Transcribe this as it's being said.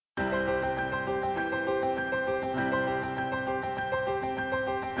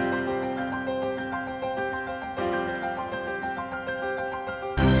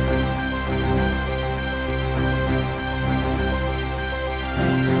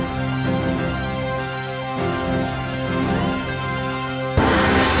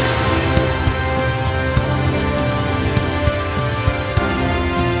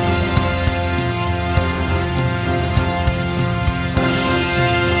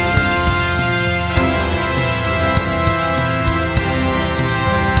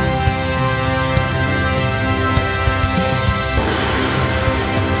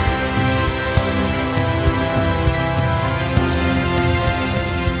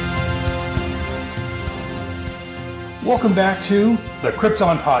Welcome back to the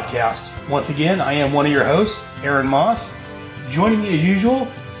Krypton Podcast. Once again, I am one of your hosts, Aaron Moss. Joining me as usual,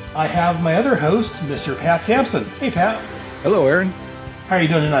 I have my other host, Mr. Pat Sampson. Hey, Pat. Hello, Aaron. How are you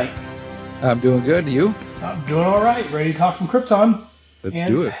doing tonight? I'm doing good. You? I'm doing all right. Ready to talk from Krypton. Let's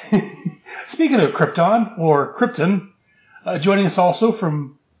do it. Speaking of Krypton, or Krypton, joining us also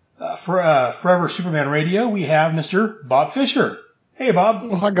from Forever Superman Radio, we have Mr. Bob Fisher. Hey, Bob.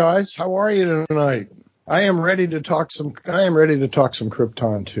 Well, hi, guys. How are you tonight? I am ready to talk some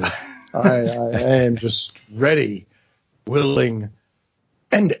Krypton too. I am just ready, willing,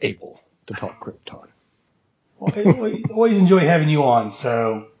 and able to talk Krypton. Well, I always enjoy having you on.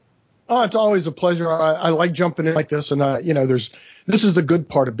 So, it's always a pleasure. I like jumping in like this, and this is the good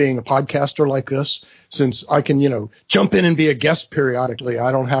part of being a podcaster like this, since I can jump in and be a guest periodically.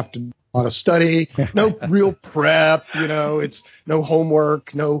 I don't have to do a lot of study, no real prep. It's no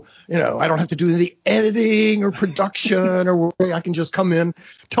homework, I don't have to do any editing or production or worry. I can just come in,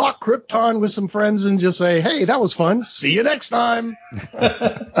 talk Krypton with some friends, and just say, "Hey, that was fun. See you next time."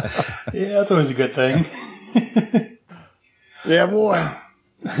 Yeah, that's always a good thing. Yeah, boy.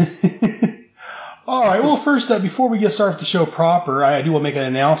 All right. Well, first, before we get started with the show proper, I do want to make an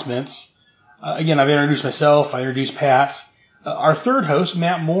announcement. Again, I've introduced myself. I introduced Pat. Our third host,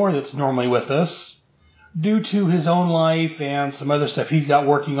 Matt Moore, that's normally with us, due to his own life and some other stuff he's got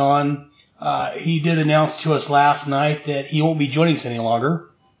working on, he did announce to us last night that he won't be joining us any longer.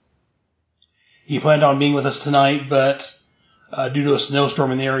 He planned on being with us tonight, but due to a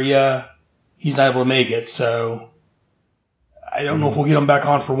snowstorm in the area, he's not able to make it. So I don't know if we'll get him back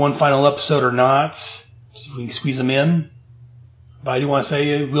on for one final episode or not. See if we can squeeze him in. But I do want to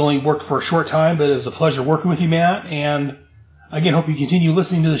say we only worked for a short time, but it was a pleasure working with you, Matt. And again, hope you continue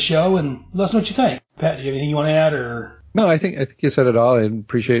listening to the show and let us know what you think. Pat, do you have anything you want to add? Or No, I think you said it all. I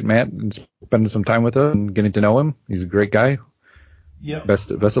appreciate Matt and spending some time with him and getting to know him. He's a great guy. Yep. Best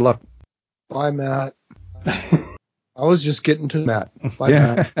of luck. Bye, Matt. I was just getting to Matt. Bye,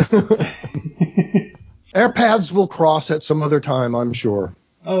 Matt. Our paths will cross at some other time, I'm sure.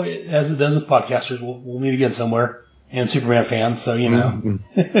 Oh, as it does with podcasters, we'll meet again somewhere. And Superman fans, so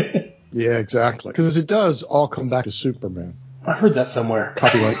Mm-hmm. Yeah, exactly. Because it does all come back to Superman. I heard that somewhere.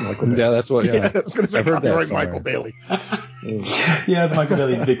 Copyright Michael Bailey. Yeah, that's what. Yeah, I was going to say I've heard copyright that Michael Bailey. Yeah, it's Michael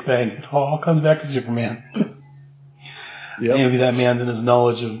Bailey's big thing. It all comes back to Superman. Yep. Maybe that man's in his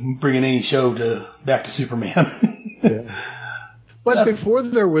knowledge of bringing any show back to Superman. Yeah. But before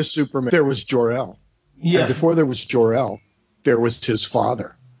there was Superman, there was Jor-El. Yes. And before there was Jor-El, there was his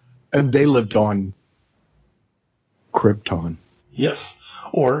father. And they lived on Krypton. Yes.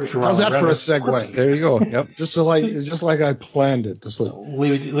 Or if you're How's that for a segue? There you go. Yep. Just like I planned it.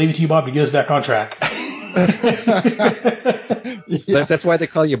 Leave it to you, Bob, to get us back on track. Yeah. That's why they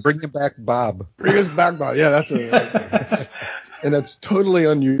call you Bring Him Back Bob. Bring us back, Bob. Yeah, that's and that's totally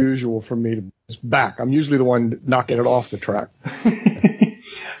unusual for me to be back. I'm usually the one knocking it off the track.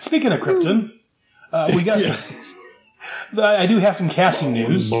 Speaking of Krypton, we got. I do have some casting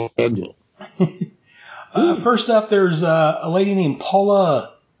news. First up, there's a lady named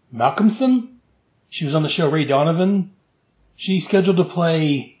Paula Malcolmson. She was on the show Ray Donovan. She's scheduled to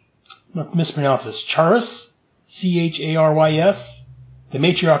play, I'm going to mispronounce this, Charis, Charys, the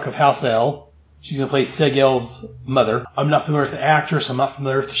matriarch of House L. She's going to play Segel's mother. I'm not familiar with the actress. I'm not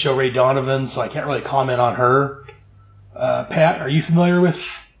familiar with the show Ray Donovan, so I can't really comment on her. Pat, are you familiar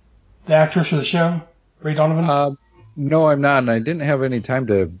with the actress or the show Ray Donovan? No, I'm not, and I didn't have any time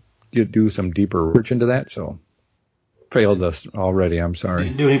to do some deeper research into that, so failed us already. I'm sorry.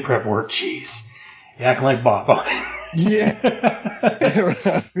 Didn't do any prep work. Jeez, you acting like Bob. Yeah.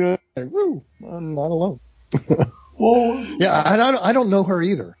 Woo, I'm not alone. Well, yeah, and I don't know her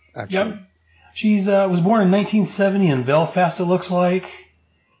either, actually. Yep. She's was born in 1970 in Belfast, it looks like.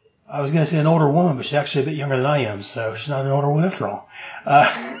 I was going to say an older woman, but she's actually a bit younger than I am, so she's not an older woman after all.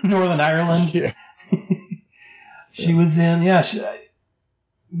 Northern Ireland. Yeah. She was in, she was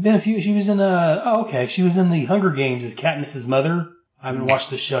in, she was in the Hunger Games as Katniss's mother. I haven't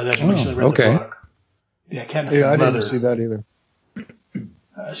watched the show. I recently read the book. Yeah, Katniss's mother. I didn't see that either.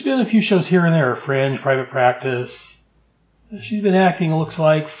 She's been in a few shows here and there, Fringe, Private Practice. She's been acting, it looks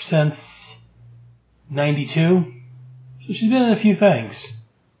like, since 92. So she's been in a few things.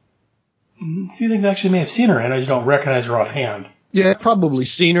 A few things I actually may have seen her in. I just don't recognize her offhand. Yeah, probably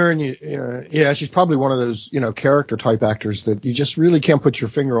seen her, and she's probably one of those, character type actors that you just really can't put your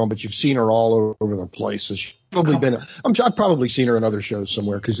finger on, but you've seen her all over the place. So she's probably I've probably seen her in other shows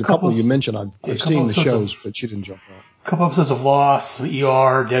somewhere, because a couple you mentioned I've seen the shows, but she didn't jump out. A couple episodes of Lost,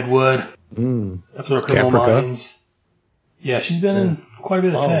 ER, Deadwood, episode of Criminal Minds. Yeah, she's been in quite a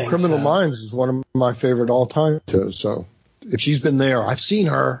bit of things. Criminal Minds is one of my favorite all-time shows. So if she's been there, I've seen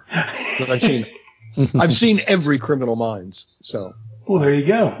her. But I've seen every Criminal Minds. So. Well, there you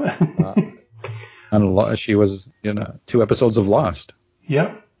go. And she was in 2 episodes of Lost.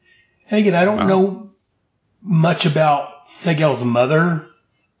 Yep. And again, I don't know much about Segel's mother.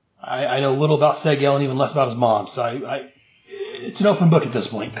 I know little about Segel and even less about his mom. So it's an open book at this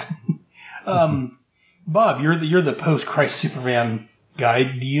point. Bob, you're the post-Christ Superman guy.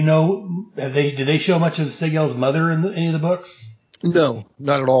 Do you know? Did they show much of Segel's mother in any of the books? No,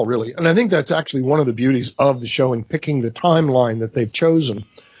 not at all, really. And I think that's actually one of the beauties of the show and picking the timeline that they've chosen,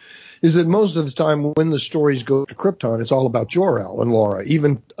 is that most of the time when the stories go to Krypton, it's all about Jor-El and Laura,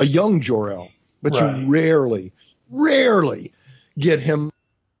 even a young Jor-El. But you rarely get him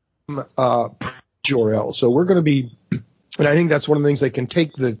Jor-El. So we're going to be, and I think that's one of the things, they can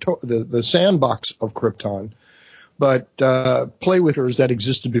take the sandbox of Krypton, but play with her as that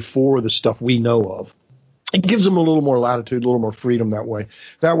existed before the stuff we know of. It gives them a little more latitude, a little more freedom that way.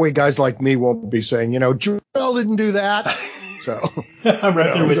 That way, guys like me won't be saying, Jor-El didn't do that. So I'm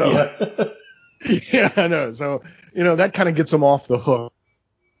right there with you. Yeah, I know. So, that kind of gets them off the hook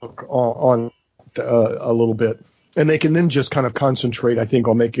on a little bit. And they can then just kind of concentrate, I think,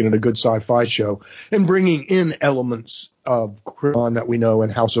 on making it a good sci-fi show and bringing in elements of Krypton that we know in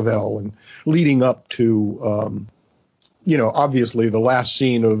House of L and leading up to, obviously the last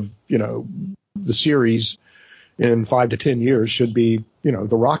scene of, the series in 5 to 10 years should be, the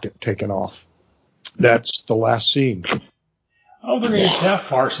rocket taking off. That's the last scene. I don't think they're going to get that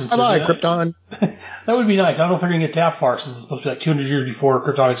far since... Bye, Krypton. That would be nice. I don't know if they're going to get that far since it's supposed to be like 200 years before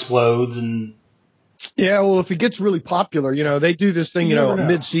Krypton explodes. And yeah, well, if it gets really popular, they do this thing,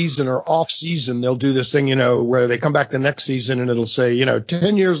 mid-season or off-season. They'll do this thing, where they come back the next season and it'll say,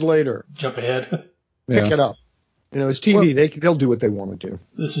 10 years later. Jump ahead. Pick it up. It's TV. Well, they'll do what they want to do.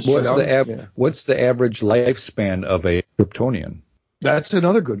 This is what's the average lifespan of a Kryptonian? That's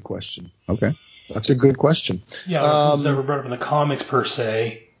another good question. Okay. That's a good question. Yeah, it's never brought up in the comics per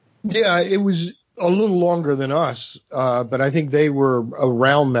se. Yeah, it was a little longer than us, but I think they were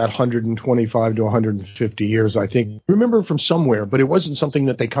around that 125 to 150 years, I think. Remember from somewhere, but it wasn't something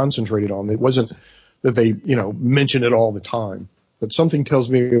that they concentrated on. It wasn't that they, mentioned it all the time. But something tells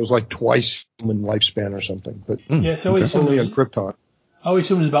me it was like twice human lifespan or something. But yeah, so it's only on Krypton. I always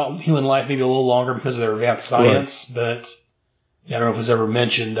assume it was about human life, maybe a little longer because of their advanced science. Right. But I don't know if it was ever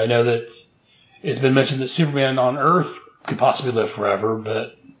mentioned. I know that it's been mentioned that Superman on Earth could possibly live forever,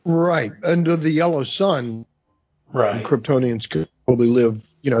 but right under the yellow sun, right, Kryptonians could probably live.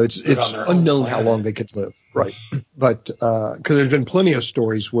 It's unknown how long they could live, right? But because there's been plenty of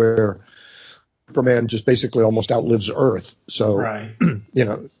stories where Superman just basically almost outlives Earth. So right, there've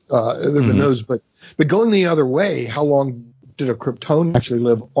been those, but going the other way, how long did a Kryptonian actually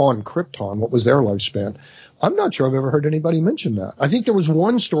live on Krypton? What was their lifespan? I'm not sure I've ever heard anybody mention that. I think there was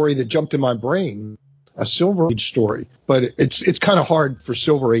one story that jumped in my brain, a Silver Age story, but it's kind of hard for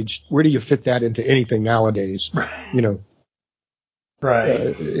Silver Age. Where do you fit that into anything nowadays? Right. Right.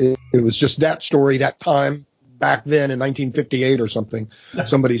 It was just that story, that time back then in 1958 or something.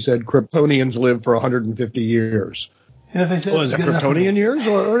 Somebody said Kryptonians live for 150 years. And if they said, is it Kryptonian years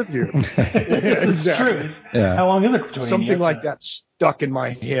or Earth years? It's true. Yeah. How long is a Kryptonian? Something like that stuck in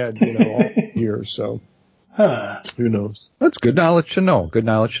my head, all years. So. Who knows? That's good knowledge to know. Good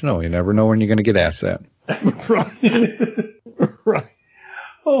knowledge to know. You never know when you're going to get asked that. Right.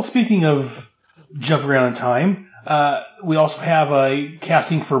 Well, speaking of jump around in time, we also have a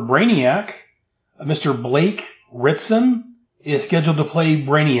casting for Brainiac. Mr. Blake Ritson is scheduled to play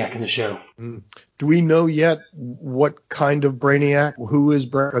Brainiac in the show. Do we know yet what kind of Brainiac? Who is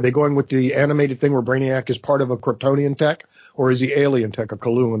Brainiac? Are they going with the animated thing where Brainiac is part of a Kryptonian tech? Or is he alien tech, a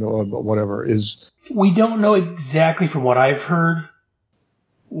Kalun or whatever? We don't know exactly from what I've heard.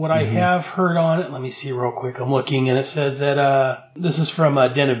 What I have heard on it, let me see real quick. I'm looking, and it says that this is from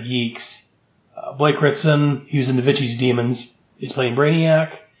Den of Geeks. Blake Ritson, he was in Da Vinci's Demons, is playing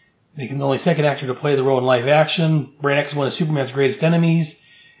Brainiac. Making the only second actor to play the role in live action. Brainiac is one of Superman's greatest enemies,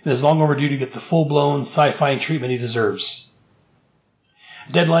 and is long overdue to get the full-blown sci-fi treatment he deserves.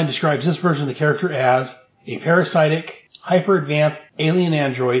 Deadline describes this version of the character as a parasitic, hyper-advanced alien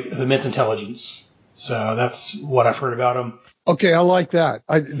android of immense intelligence. So that's what I've heard about him. Okay, I like that.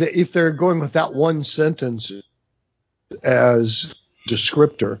 If they're going with that one sentence as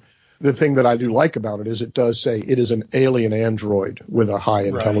descriptor, the thing that I do like about it is it does say it is an alien android with a high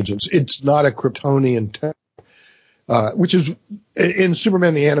intelligence. Right. It's not a Kryptonian tech, which is in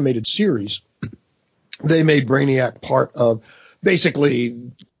Superman the Animated Series. They made Brainiac part of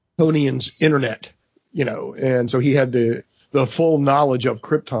basically Kryptonian's internet, and so he had to the full knowledge of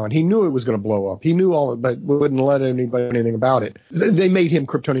Krypton. He knew it was going to blow up. He knew all of it, but wouldn't let anybody know anything about it. They made him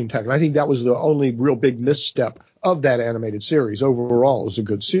Kryptonian tech. And I think that was the only real big misstep of that animated series. Overall, it was a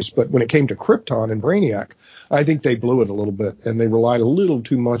good series. But when it came to Krypton and Brainiac, I think they blew it a little bit, and they relied a little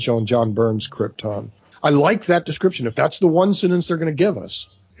too much on John Byrne's Krypton. I like that description. If that's the one sentence they're going to give us,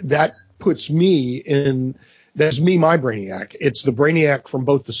 that puts me in... That's me, my Brainiac. It's the Brainiac from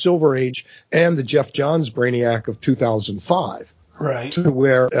both the Silver Age and the Jeff Johns Brainiac of 2005. Right.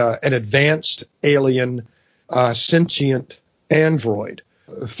 Where an advanced alien, sentient android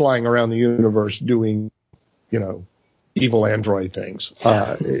flying around the universe doing, evil android things.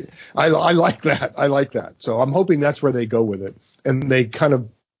 I like that. I like that. So I'm hoping that's where they go with it. And they kind of,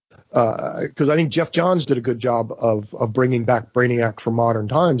 because I think Jeff Johns did a good job of bringing back Brainiac from modern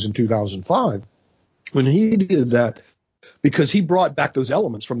times in 2005. When he did that, because he brought back those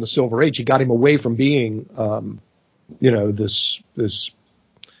elements from the Silver Age, he got him away from being, this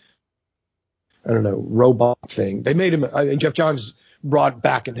I don't know, robot thing. They made him. I think Jeff Johns brought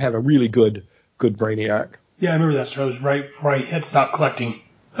back and had a really good Brainiac. Yeah, I remember that. So it was right before I had stopped collecting.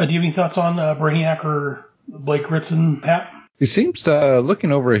 Do you have any thoughts on Brainiac or Blake Ritson, Pat? He seems to,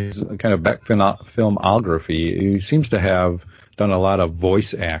 looking over his kind of back filmography, he seems to have done a lot of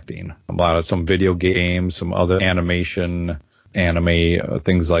voice acting, a lot of some video games, some other animation, anime,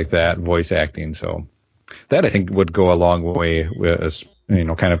 things like that, voice acting. So that I think would go a long way with,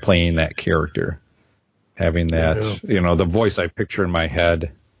 kind of playing that character, having that, the voice I picture in my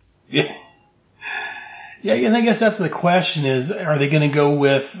head. Yeah. Yeah, and I guess that's the question is, are they going to go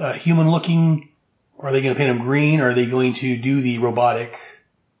with human looking, or are they going to paint him green, or are they going to do the robotic?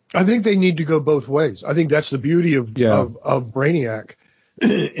 I think they need to go both ways. I think that's the beauty of Brainiac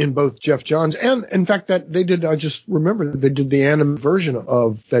in both Jeff Johns and, in fact, that they did. I just remember they did the anime version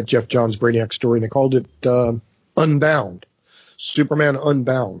of that Jeff Johns Brainiac story, and they called it Unbound, Superman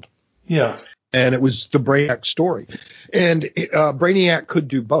Unbound. Yeah, and it was the Brainiac story, and Brainiac could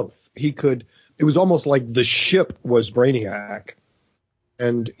do both. He could. It was almost like the ship was Brainiac,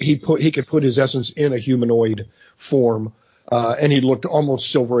 and he could put his essence in a humanoid form. And he looked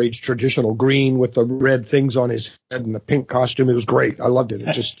almost Silver Age traditional, green with the red things on his head and the pink costume. It was great. I loved it.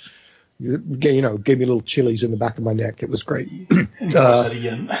 It just, gave me little chillies in the back of my neck. It was great. And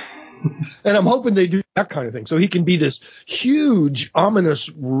I'm hoping they do that kind of thing. So he can be this huge, ominous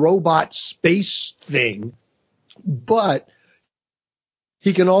robot space thing, but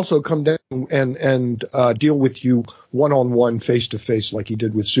he can also come down and deal with you one-on-one, face-to-face, like he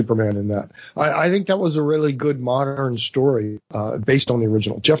did with Superman in that. I think that was a really good modern story based on the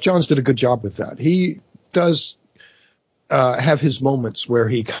original. Jeff Johns did a good job with that. He does have his moments where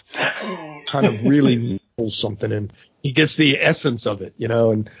he kind of really knows something, and he gets the essence of it,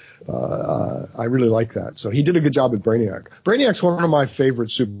 and I really like that. So he did a good job with Brainiac. Brainiac's one of my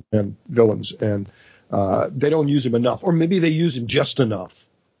favorite Superman villains, and they don't use him enough, or maybe they use him just enough.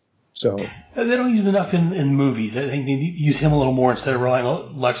 So they don't use him enough in movies. I think they use him a little more instead of relying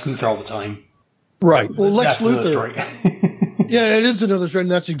on Lex Luthor all the time. Right. Well, Lex that's Luthor. Another story. Yeah, it is another story,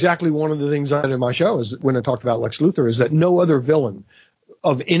 and that's exactly one of the things I did in my show is when I talked about Lex Luthor is that no other villain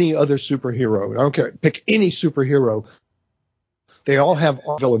of any other superhero, I don't care, pick any superhero, they all have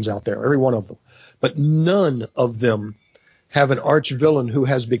villains out there, every one of them, but none of them have an arch villain who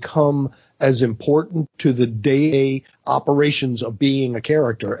has become as important to the day operations of being a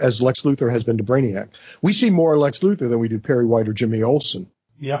character as Lex Luthor has been to Brainiac. We see more Lex Luthor than we do Perry White or Jimmy Olsen.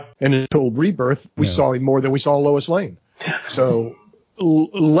 Yeah. And until Rebirth, we saw him more than we saw Lois Lane. So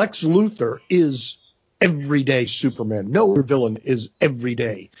Lex Luthor is everyday Superman. No other villain is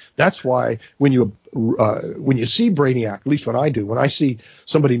everyday. That's why when you see Brainiac, at least when I do, when I see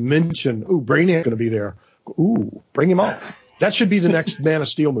somebody mention, Brainiac's going to be there, bring him up. That should be the next Man of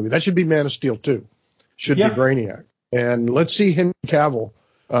Steel movie. That should be Man of Steel 2. Should be Brainiac. And let's see Henry Cavill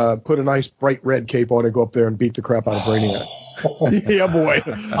put a nice bright red cape on and go up there and beat the crap out of Brainiac. Yeah, boy.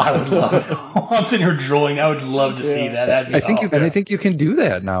 I would love. I'm sitting here drooling. I would love to see that. That'd be, I think you can do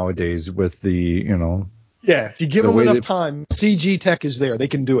that nowadays with the, Yeah, if you give them enough time, CG tech is there. They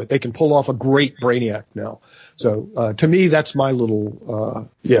can do it. They can pull off a great Brainiac now. So to me, that's my little,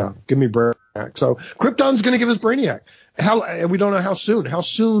 give me Brainiac. So Krypton's going to give us Brainiac. We don't know how soon. How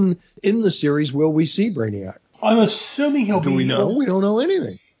soon in the series will we see Brainiac? I'm assuming he'll be. Do we know? We don't know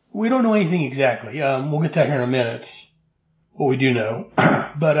anything. We don't know anything exactly. We'll get that here in a minute. What we do know.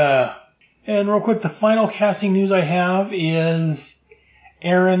 But, and real quick, the final casting news I have is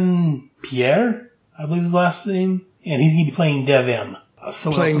Aaron Pierre, I believe his last name, and he's going to be playing Dev-Em.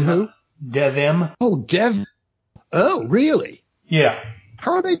 Playing who? Dev-Em. Oh, Dev. Oh, really? Yeah.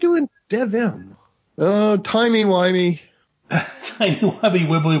 How are they doing Dev-Em? Oh, timey-wimey. Tiny Wobbly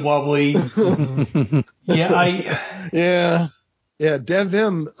Wibbly Wobbly. Yeah, Dev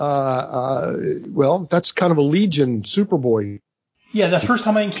M, well, that's kind of a Legion Superboy. Yeah, that's the first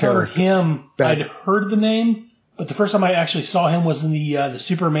time I encountered him. I'd heard the name, but the first time I actually saw him was in the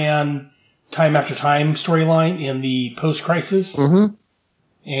Superman Time After Time storyline in the Post-Crisis. Mm-hmm.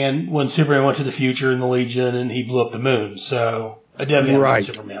 And when Superman went to the future in the Legion and he blew up the moon. So, a Dev M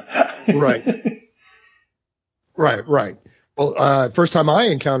Superman. Right. Well, first time I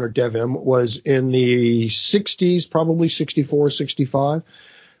encountered Dev M was in the 60s, probably 64, 65.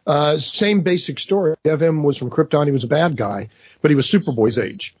 Same basic story. Dev M was from Krypton. He was a bad guy, but he was Superboy's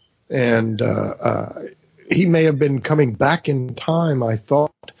age. And he may have been coming back in time, I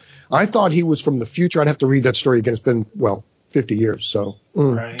thought. I thought he was from the future. I'd have to read that story again. It's been, 50 years, so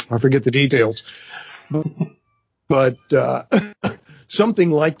I forget the details. But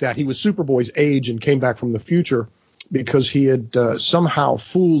something like that. He was Superboy's age and came back from the future because he had somehow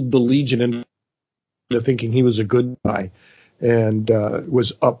fooled the Legion into thinking he was a good guy and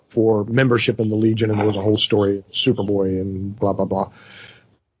was up for membership in the Legion, and there was a whole story of Superboy and blah, blah, blah.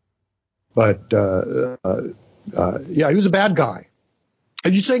 But, he was a bad guy. Are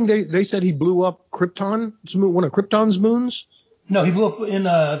you saying they said he blew up Krypton, one of Krypton's moons? No, he blew up in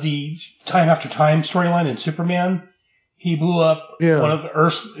the Time After Time storyline in Superman. He blew up one of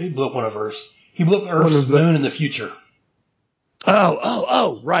Earth's. He blew up Earth's moon in the future.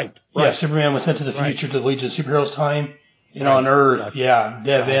 Oh, right. Yeah, Superman was sent to the future to the Legion of Superheroes time, and on Earth,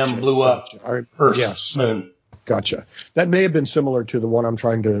 Dev M blew up Earth's moon. Gotcha. That may have been similar to the one I'm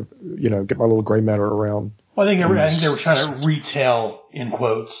trying to, get my little gray matter around. Well, I think they were trying to retell, in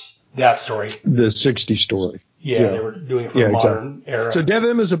quotes, that story. The 60 story. Yeah, they were doing it for the modern era. So Dev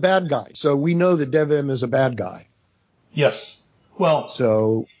M is a bad guy. So we know that Dev M is a bad guy. Yes. Well,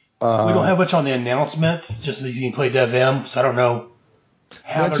 so we don't have much on the announcements, just that he can play Dev M, so I don't know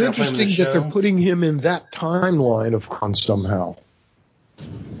how that's they're going to play him in the interesting show. that they're putting him in that timeline of Kron somehow.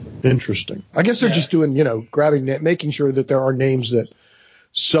 Interesting. I guess they're just doing, making sure that there are names that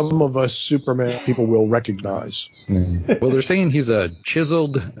some of us Superman people will recognize. Well, they're saying he's a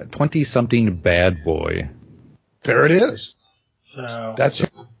chiseled 20-something bad boy. There it is. So that's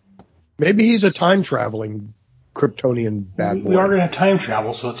maybe he's a time-traveling Kryptonian bad boy. We are going to have time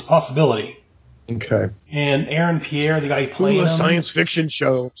travel, so it's a possibility. Okay. And Aaron Pierre, the guy playing him. A science fiction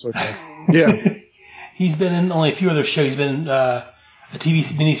show. Okay. Yeah. He's been in only a few other shows. He's been in a TV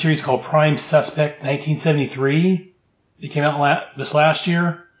miniseries called Prime Suspect 1973. It came out this last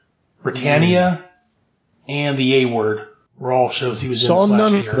year. Britannia and The A Word were all shows he was in this last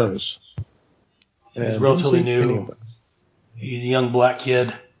none year. Of those. So he's relatively new. He's a young black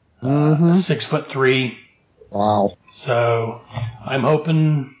kid, 6'3". Wow. So I'm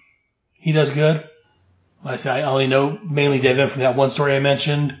hoping he does good. Like I say, I only know mainly Dev M from that one story I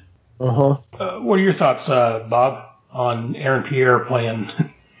mentioned. What are your thoughts, Bob, on Aaron Pierre playing?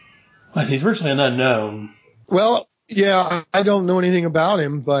 I say he's virtually an unknown. Well, yeah, I don't know anything about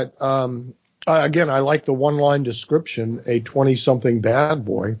him, but again, I like the one-line description, a 20-something bad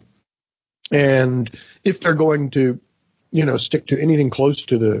boy. And if they're going to, stick to anything close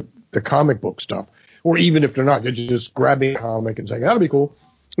to the comic book stuff, or even if they're not, they're just grabbing a comic and saying, that'll be cool.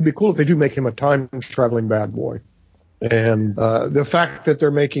 It'd be cool if they do make him a time-traveling bad boy. And the fact that they're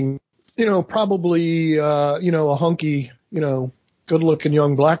making, probably, a hunky, good-looking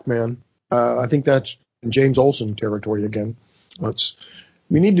young black man, I think that's James Olsen territory again.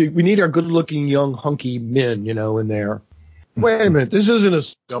 We need our good-looking young hunky men, in there. Wait a minute, this isn't a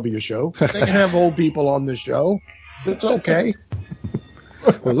W show. They can have old people on this show. It's okay.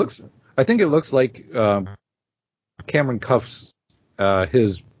 Well, I think it looks like Cameron Cuff's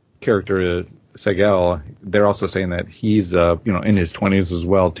his character Segel. They're also saying that he's in his 20s as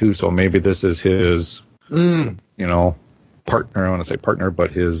well too. So maybe this is his partner. I want to say partner,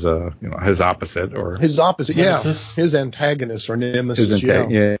 but his his opposite or his opposite. Nemesis. Yeah, his antagonist or nemesis.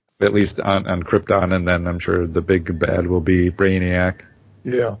 Yeah, at least on Krypton, and then I'm sure the big bad will be Brainiac.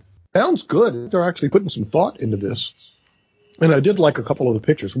 Yeah, sounds good. They're actually putting some thought into this. And I did like a couple of the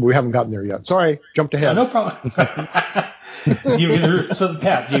pictures. We haven't gotten there yet. Sorry, jumped ahead. No problem. Pat, do you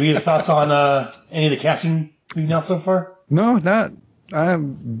have any thoughts on any of the casting we've announced so far? No, not.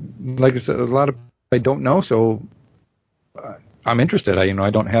 Like I said, a lot of I don't know, so I'm interested. I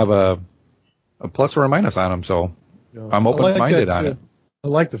don't have a plus or a minus on them, so I'm open-minded on it. I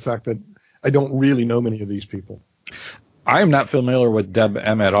like the fact that I don't really know many of these people. I am not familiar with Dev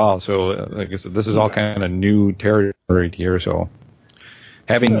M at all, so like I said, this is all kind of new territory here. So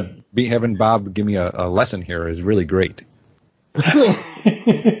having Bob give me a lesson here is really great.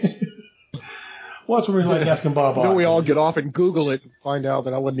 Well, Well, that's what we like asking Bob. Then we all get off and Google it and find out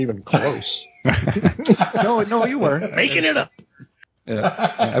that I wasn't even close. No, you were Making it up.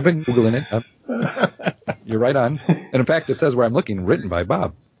 Yeah, I've been Googling it. You're right on. And in fact, it says where I'm looking, written by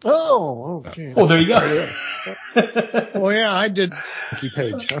Bob. Oh, okay. Oh, there you go. Oh, yeah, I did Wiki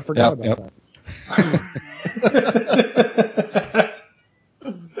page. I forgot about that.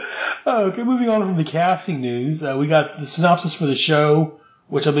 Okay, moving on from the casting news, we got the synopsis for the show,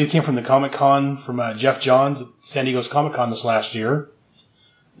 which I believe came from the Comic-Con from Jeff Johns at San Diego's Comic-Con this last year.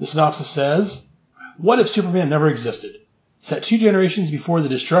 The synopsis says, what if Superman never existed? Set 2 generations before the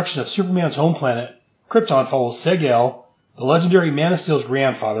destruction of Superman's home planet, Krypton follows Seg-El, the legendary Man of Steel's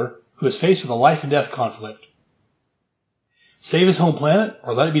grandfather, who is faced with a life and death conflict. Save his home planet,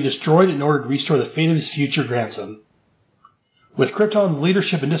 or let it be destroyed in order to restore the fate of his future grandson. With Krypton's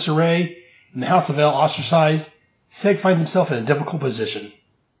leadership in disarray and the House of El ostracized, Seg finds himself in a difficult position.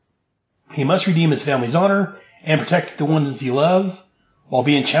 He must redeem his family's honor and protect the ones he loves, while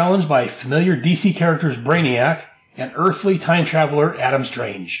being challenged by familiar DC characters Brainiac and earthly time traveler Adam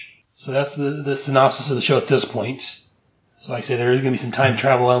Strange. So that's the synopsis of the show at this point. So like I say, there is going to be some time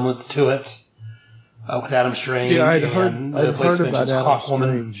travel elements to it with Adam Strange. Yeah, I'd heard about Adam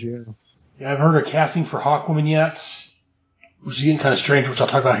Strange, yeah. Yeah, I've heard of casting for Hawkwoman yet, which is getting kind of strange, which I'll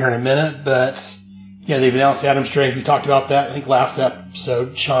talk about here in a minute. But yeah, they've announced Adam Strange. We talked about that, I think, last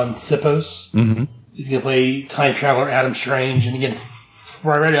episode. Sean Sippos. Mm-hmm. He's going to play time traveler Adam Strange. And again,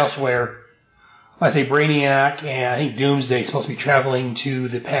 I read elsewhere, I say Brainiac and I think Doomsday is supposed to be traveling to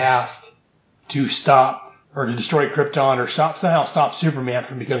the past to stop or to destroy Krypton or somehow stop Superman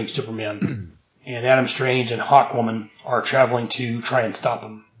from becoming Superman. And Adam Strange and Hawkwoman are traveling to try and stop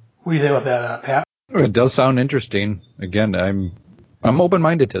him. What do you think about that, Pat? It does sound interesting. Again, I'm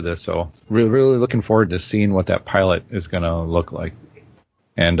open-minded to this, so really looking forward to seeing what that pilot is going to look like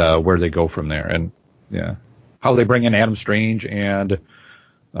and where they go from there. And yeah, how they bring in Adam Strange and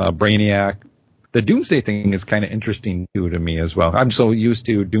Brainiac. The Doomsday thing is kind of interesting too to me as well. I'm so used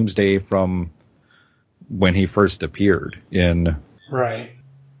to Doomsday from when he first appeared in. Right.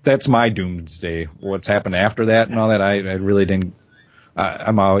 That's my Doomsday. What's happened after that and all that, I really didn't.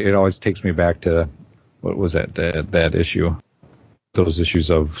 It always takes me back to what was that issue? Those issues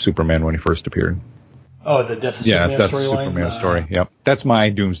of Superman when he first appeared. Oh, the Death of Superman storyline? Yeah, that's the Superman story. Yep. That's my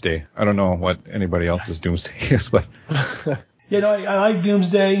Doomsday. I don't know what anybody else's Doomsday is, but. Yeah, no, I like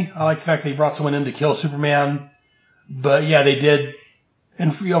Doomsday. I like the fact they brought someone in to kill Superman. But yeah, they did.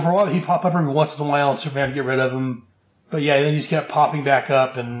 And for a while, he'd pop up every once in a while and Superman would get rid of him. But yeah, then he just kept popping back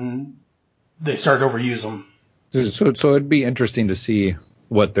up and they started to overuse him. So it'd be interesting to see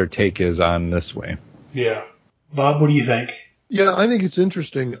what their take is on this way. Yeah. Bob, what do you think? Yeah, I think it's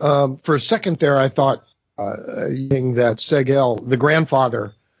interesting. For a second there, I thought that Seg-El, the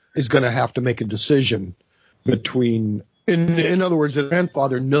grandfather, is going to have to make a decision between. In other words, the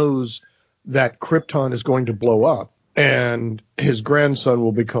grandfather knows that Krypton is going to blow up and his grandson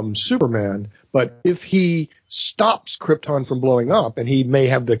will become Superman. But if he stops Krypton from blowing up, and he may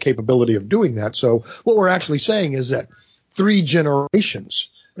have the capability of doing that. So what we're actually saying is that 3 generations,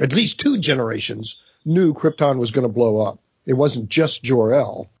 at least 2 generations, knew Krypton was going to blow up. It wasn't just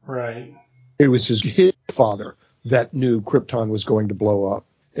Jor-El. Right. It was his father that knew Krypton was going to blow up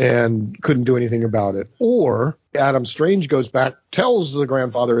and couldn't do anything about it. Or Adam Strange goes back, tells the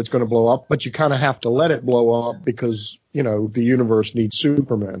grandfather it's going to blow up, but you kind of have to let it blow up because, the universe needs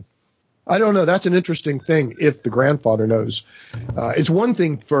Superman. I don't know. That's an interesting thing if the grandfather knows. It's one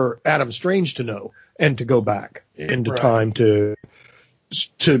thing for Adam Strange to know and to go back into time to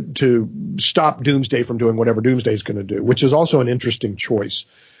stop Doomsday from doing whatever Doomsday is going to do, which is also an interesting choice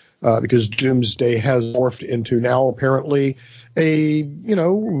because Doomsday has morphed into now apparently a,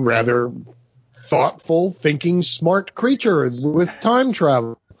 rather thoughtful, thinking, smart creature with time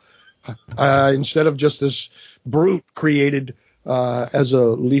travel instead of just this brute created as a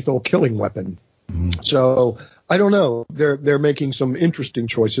lethal killing weapon. Mm-hmm. So I don't know. They're making some interesting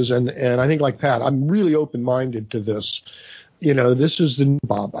choices, and I think, like Pat, I'm really open-minded to this. This is the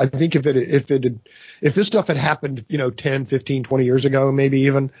Bob. I think if this stuff had happened, 10, 15, 20 years ago, maybe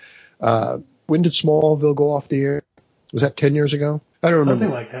even, when did Smallville go off the air? Was that 10 years ago? I don't remember.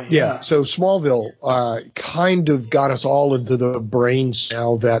 Something like that. Yeah. So Smallville kind of got us all into the brains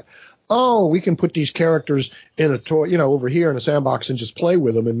now that, we can put these characters in a toy, over here in a sandbox and just play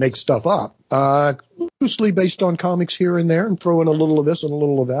with them and make stuff up. Loosely based on comics here and there and throw in a little of this and a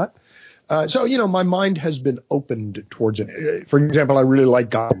little of that. So, my mind has been opened towards it. For example, I really like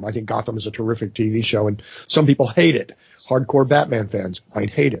Gotham. I think Gotham is a terrific TV show, and some people hate it. Hardcore Batman fans might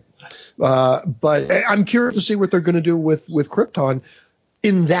hate it. But I'm curious to see what they're going to do with Krypton.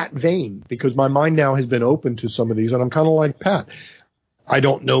 in that vein, because my mind now has been open to some of these, and I'm kind of like Pat. I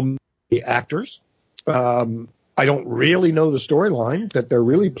don't know the actors. I don't really know the storyline that they're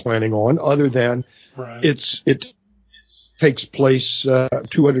really planning on, other than it takes place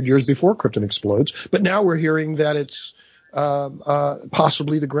 200 years before Krypton explodes. But now we're hearing that it's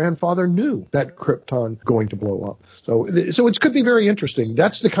possibly the grandfather knew that Krypton going to blow up. So it could be very interesting.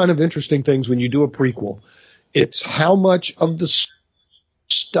 That's the kind of interesting things when you do a prequel. It's how much of the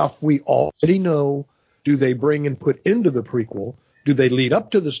stuff we already know do they bring and put into the prequel? Do they lead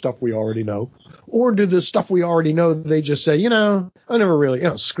up to the stuff we already know? Or do the stuff we already know, they just say, I never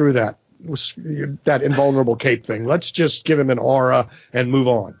really, screw that invulnerable cape thing. Let's just give him an aura and move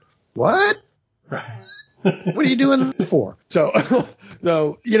on. What? Right. What are you doing that for? So,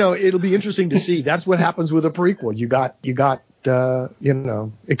 it'll be interesting to see. That's what happens with a prequel. You got, it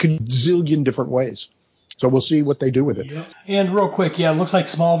could zillion different ways. So we'll see what they do with it. Yep. And real quick, it looks like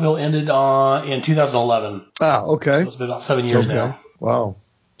Smallville ended in 2011. Ah, okay. So it's been about 7 years now. Wow.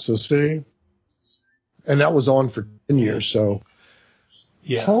 So see, and that was on for 10 years. So,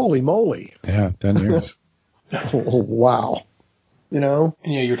 holy moly. Yeah, 10 years. Oh, wow. You're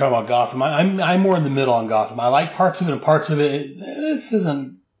talking about Gotham. I'm more in the middle on Gotham. I like parts of it, and parts of it, this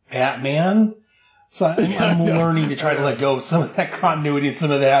isn't Batman. So I'm learning to try to let go of some of that continuity and some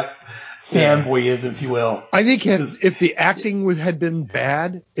of that fanboyism, if you will. I think if the acting had been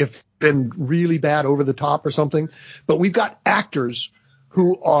bad, if been really bad, over the top or something, but we've got actors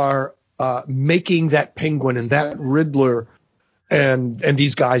who are making that Penguin and that Riddler and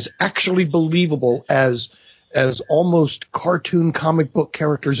these guys actually believable as almost cartoon comic book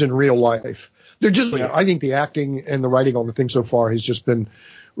characters in real life. They're just, I think the acting and the writing on the thing so far has just been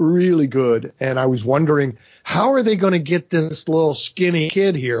really good. And I was wondering, how are they going to get this little skinny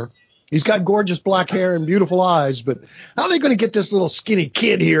kid here? He's got gorgeous black hair and beautiful eyes, but how are they going to get this little skinny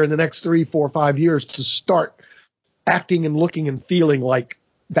kid here in the next 3, 4, 5 years to start acting and looking and feeling like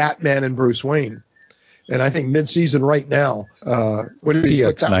Batman and Bruce Wayne? And I think mid-season right now, when he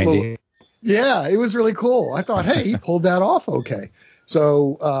put that little, it was really cool. I thought, hey, he pulled that off okay.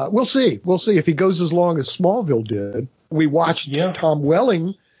 So we'll see. We'll see if he goes as long as Smallville did. We watched Tom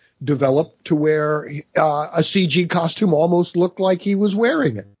Welling develop to where a CG costume almost looked like he was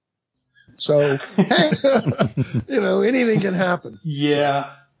wearing it. So, hey, anything can happen.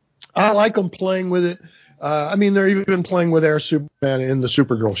 Yeah. So, I like them playing with it. They're even playing with Air Superman in the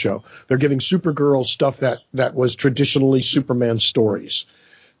Supergirl show. They're giving Supergirl stuff that was traditionally Superman stories.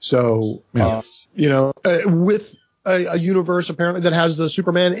 So, with a universe apparently that has the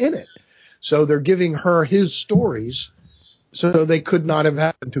Superman in it. So they're giving her his stories so they could not have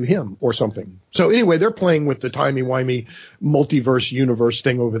happened to him or something. So anyway, they're playing with the timey-wimey multiverse universe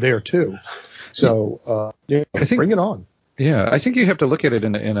thing over there too. So I think, bring it on. Yeah, I think you have to look at it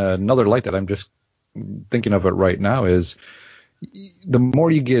in another light that I'm just thinking of it right now is the more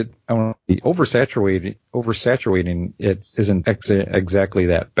you get oversaturating it isn't exactly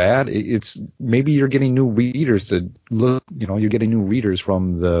that bad. It's maybe you're getting new readers to look, you're getting new readers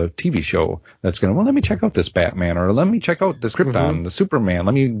from the TV show that's going to, let me check out this Batman, or let me check out the Krypton, the Superman.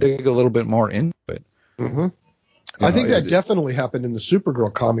 Let me dig a little bit more into it. Mm-hmm. I think that definitely happened in the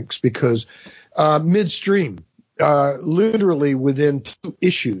Supergirl comics because midstream, literally within 2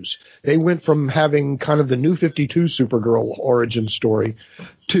 issues, they went from having kind of the New 52 Supergirl origin story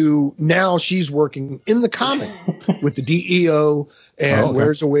to now she's working in the comic with the DEO and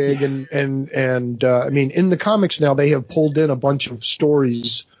wears a wig in the comics now they have pulled in a bunch of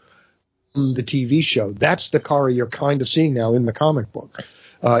stories from the TV show. That's the Kara you're kind of seeing now in the comic book.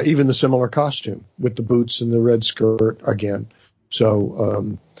 Even the similar costume with the boots and the red skirt again.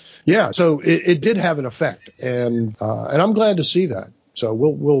 So, so it did have an effect, and I'm glad to see that. So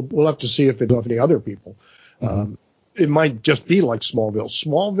we'll have to see if it'll have any other people. It might just be like Smallville.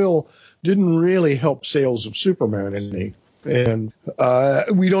 Smallville didn't really help sales of Superman any, and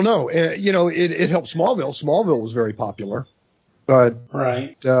we don't know. It helped Smallville. Smallville was very popular, but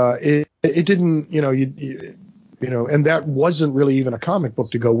it didn't. And that wasn't really even a comic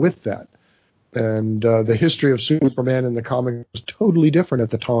book to go with that. And the history of Superman in the comic was totally different at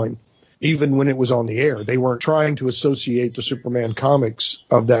the time. Even when it was on the air, they weren't trying to associate the Superman comics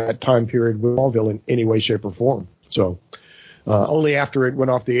of that time period with Smallville in any way, shape, or form. So only after it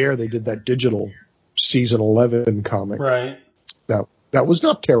went off the air, they did that digital season 11 comic. Right. That was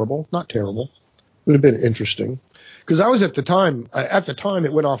not terrible. Not terrible. It would have been interesting. Because I was at the time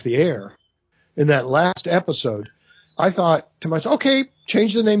it went off the air, in that last episode, I thought to myself, okay,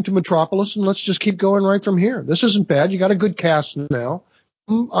 change the name to Metropolis and let's just keep going right from here. This isn't bad. You got a good cast now.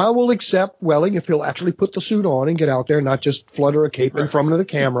 I will accept Welling if he'll actually put the suit on and get out there, not just flutter a cape in front of the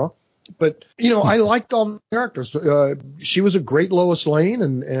camera. But, I liked all the characters. She was a great Lois Lane,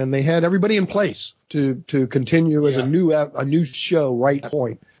 and they had everybody in place to continue as a new show right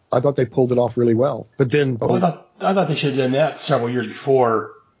point. I thought they pulled it off really well. But then... I thought they should have done that several years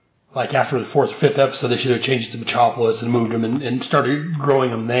before. Like after the 4th or 5th episode, they should have changed to Metropolis and moved them and started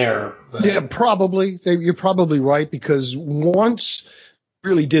growing them there. But. Yeah, probably. You're probably right, because once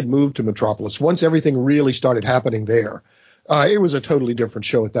really did move to Metropolis, once everything really started happening there, it was a totally different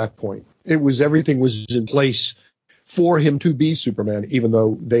show at that point. Everything was in place for him to be Superman, even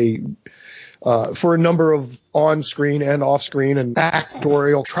though they, for a number of on-screen and off-screen and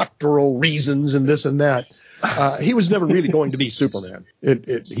actorial reasons and this and that, he was never really going to be Superman.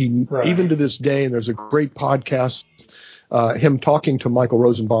 Even to this day, and there's a great podcast, him talking to Michael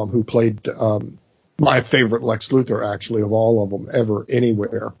Rosenbaum, who played my favorite Lex Luthor, actually, of all of them ever,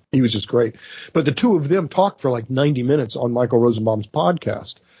 anywhere. He was just great. But the two of them talked for like 90 minutes on Michael Rosenbaum's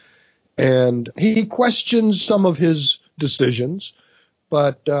podcast. And he questions some of his decisions.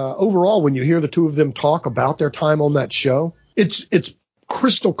 But overall, when you hear the two of them talk about their time on that show, it's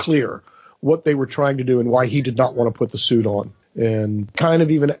crystal clear what they were trying to do and why he did not want to put the suit on. And kind of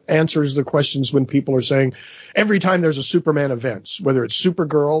even answers the questions when people are saying, every time there's a Superman event, whether it's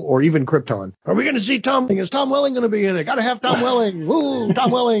Supergirl or even Krypton, are we going to see Tom? Is Tom Welling going to be in it? Got to have Tom Welling. Woo,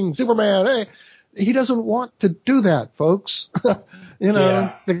 Tom Welling, Superman. Hey. He doesn't want to do that, folks. The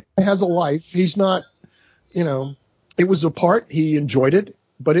guy has a life. He's not, it was a part. He enjoyed it,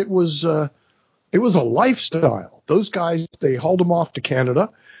 but it was a lifestyle. Those guys, they hauled him off to Canada,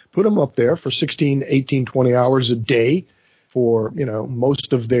 put him up there for 16, 18, 20 hours a day for,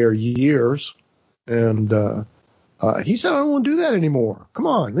 most of their years. And he said, I don't want to do that anymore. Come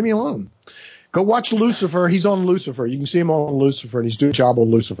on, leave me alone. Go watch Lucifer. He's on Lucifer. You can see him on Lucifer, and he's doing a job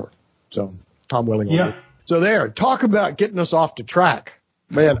on Lucifer. So Tom Welling. Yeah. So there, talk about getting us off the track.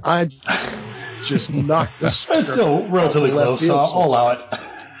 Man, I just knocked this. It's still relatively close, so I'll allow it.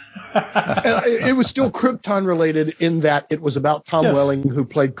 It was still Krypton related in that it was about Tom Welling, who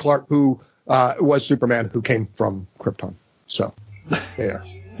played Clark, who was Superman, who came from Krypton. So there.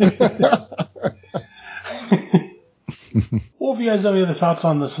 Well, if you guys have any other thoughts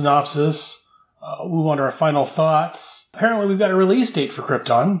on the synopsis, move on to our final thoughts. Apparently, we've got a release date for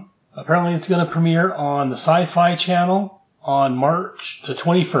Krypton. Apparently, it's going to premiere on the Sci-Fi Channel on March the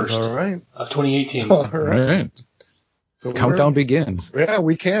 21st of 2018. All right. So countdown begins. Yeah,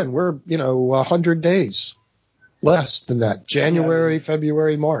 we can. We're, 100 days. Less than that. January,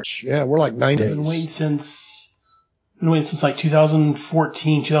 February, March. Yeah, we're like 9 days. Been waiting since like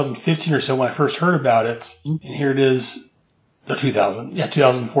 2014, 2015 or so when I first heard about it. Mm-hmm. And here it is.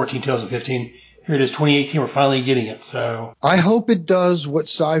 2014, 2015. Here it is, 2018. We're finally getting it. So I hope it does what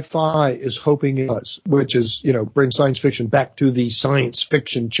Sci-Fi is hoping it does, which is, bring science fiction back to the Science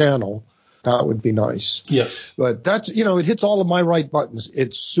Fiction Channel. That would be nice. Yes. But that's, it hits all of my right buttons.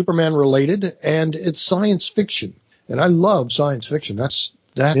 It's Superman related and it's science fiction. And I love science fiction.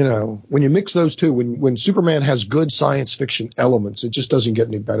 When you mix those two, when Superman has good science fiction elements, it just doesn't get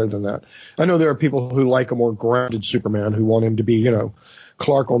any better than that. I know there are people who like a more grounded Superman who want him to be,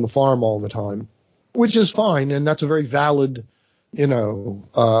 Clark on the farm all the time, which is fine. And that's a very valid, way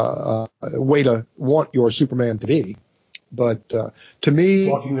to want your Superman to be. But to me,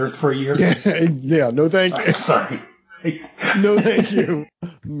 walking the earth for a year. Yeah, no thank you. Sorry. No thank you.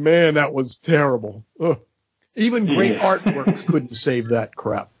 Man, that was terrible. Ugh. Even great artwork couldn't save that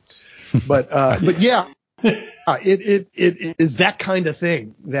crap. But yeah, it is that kind of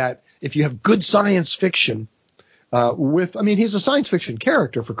thing that if you have good science fiction he's a science fiction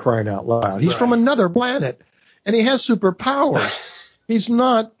character, for crying out loud. He's from another planet and he has superpowers. He's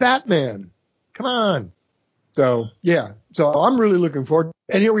not Batman. Come on. So yeah, so I'm really looking forward.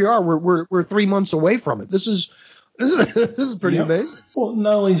 And here we are. We're 3 months away from it. This is pretty amazing. Well,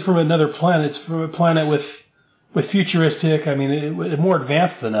 not only is it from another planet, it's from a planet with futuristic. More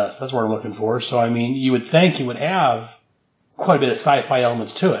advanced than us. That's what we're looking for. So you would think it would have quite a bit of sci-fi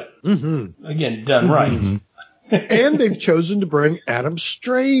elements to it. Mm-hmm. Again, done right. Mm-hmm. And they've chosen to bring Adam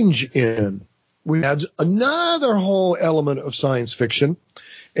Strange in, which adds another whole element of science fiction.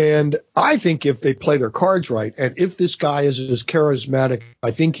 And I think if they play their cards right, and if this guy is as charismatic,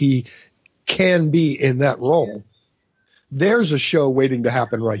 I think he can be in that role, there's a show waiting to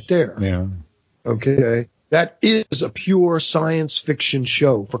happen right there. Yeah. Okay. That is a pure science fiction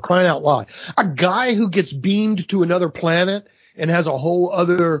show, for crying out loud. A guy who gets beamed to another planet and has a whole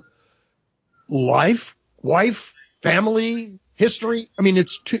other life, wife, family, history.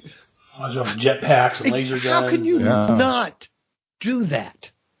 It's too... Jetpacks and laser guns. How can you not do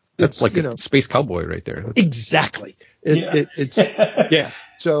that. That's like a space cowboy right there. Exactly. Yeah.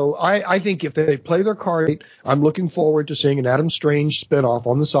 So I think if they play their card right, I'm looking forward to seeing an Adam Strange spinoff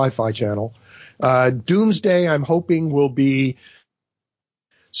on the Sci-Fi Channel. Doomsday, I'm hoping, will be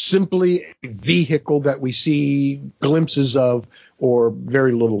simply a vehicle that we see glimpses of or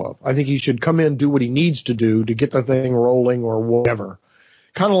very little of. I think he should come in, do what he needs to do to get the thing rolling or whatever.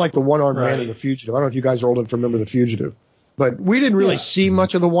 Kind of like the one-armed man in The Fugitive. I don't know if you guys are old enough to remember The Fugitive. But we didn't really see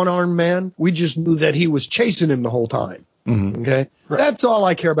much of the one-armed man. We just knew that he was chasing him the whole time. Mm-hmm. Okay? Right. That's all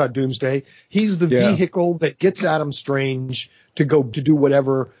I care about Doomsday. He's the vehicle that gets Adam Strange to go to do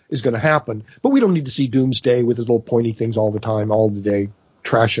whatever is going to happen. But we don't need to see Doomsday with his little pointy things all the time, all the day,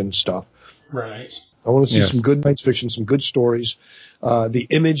 trashing stuff. Right. I want to see some good science fiction, some good stories. The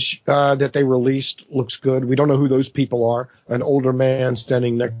image that they released looks good. We don't know who those people are. An older man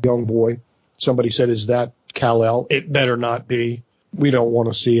standing next to a young boy. Somebody said, is that Kal-El? It better not be. We don't want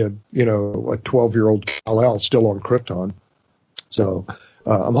to see a 12-year-old Kal-El still on Krypton. So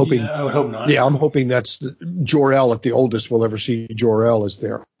I'm hoping. Yeah, I would hope not. Yeah, I'm hoping that's Jor-El at the oldest we'll ever see. Jor-El is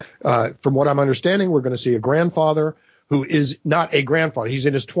there. From what I'm understanding, we're going to see a grandfather who is not a grandfather. He's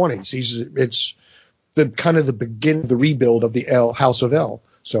in his 20s. It's the kind of the beginning of the rebuild of the House of El.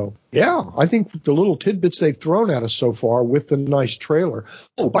 So, yeah, I think the little tidbits they've thrown at us so far with the nice trailer.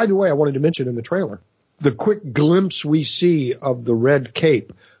 Oh, by the way, I wanted to mention in the trailer, the quick glimpse we see of the red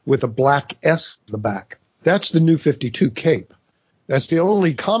cape with a black S in the back. That's the New 52 cape. That's the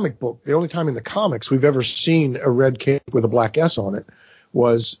only comic book, the only time in the comics we've ever seen a red cape with a black S on it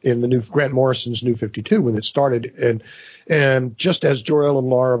was in the new Grant Morrison's New 52 when it started. And just as Jor-El and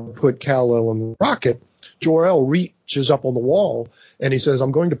Lara put Kal-El on the rocket, Jor-El reaches up on the wall and he says,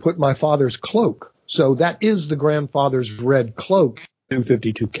 I'm going to put my father's cloak. So that is the grandfather's red cloak, New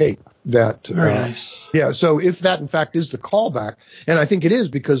 52 cape. Very nice. Yeah, so if that in fact is the callback, and I think it is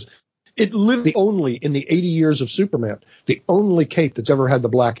because it literally only in the 80 years of Superman, the only cape that's ever had the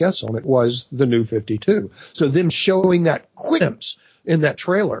black S on it was the New 52. So them showing that quick glimpse in that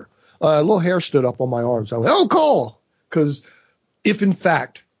trailer, a little hair stood up on my arms. I went, oh, cool. Because if in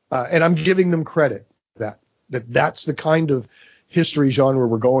fact, and I'm giving them credit that's the kind of history genre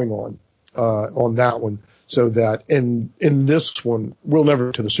we're going on that one. So that in this one, we'll never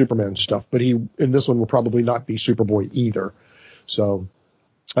get to the Superman stuff, but in this one will probably not be Superboy either. So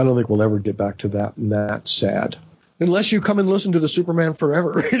I don't think we'll ever get back to that, and that's sad. Unless you come and listen to the Superman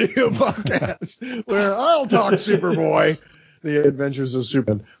Forever radio podcast, where I'll talk Superboy, the adventures of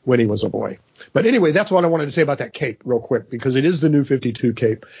Superman when he was a boy. But anyway, that's what I wanted to say about that cape real quick, because it is the New 52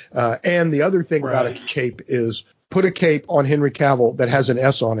 cape. And the other thing about a cape is put a cape on Henry Cavill that has an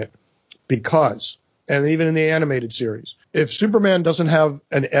S on it, because, and even in the animated series, if Superman doesn't have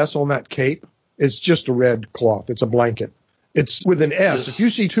an S on that cape, it's just a red cloth. It's a blanket. It's with an S. Yes. If you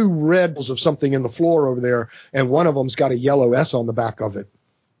see two reds of something in the floor over there, and one of them's got a yellow S on the back of it,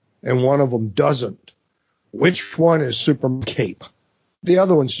 and one of them doesn't, which one is Superman cape? The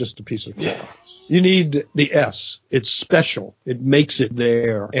other one's just a piece of cloth. Yeah. You need the S. It's special. It makes it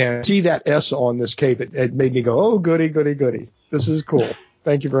there. And see that S on this cape, it made me go, oh, goody, goody, goody. This is cool.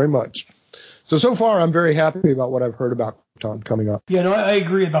 Thank you very much. So far, I'm very happy about what I've heard about Krypton coming up. Yeah, no, I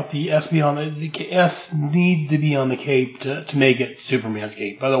agree about the S being on the S needs to be on the cape to make it Superman's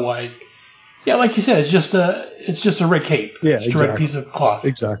cape. Otherwise, yeah, like you said, it's just a red cape. Yeah, just a red piece of cloth.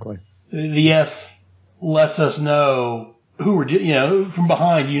 Exactly. The S lets us know who we're, from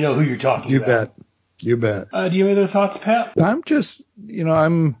behind, who you're talking about. You bet. Do you have other thoughts, Pat? I'm just,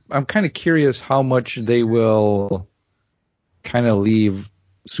 I'm kind of curious how much they will kind of leave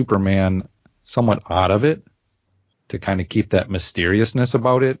Superman somewhat out of it to kind of keep that mysteriousness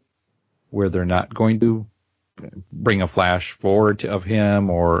about it, where they're not going to bring a flash forward of him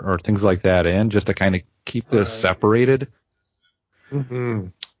or things like that in, just to kind of keep this separated. Mm-hmm.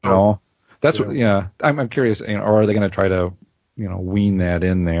 That's what. Yeah, I'm curious. Or are they going to try to, wean that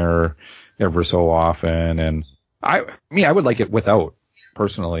in there ever so often? And I would like it without,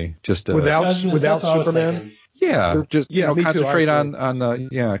 personally, just to, without Superman. Yeah, just concentrate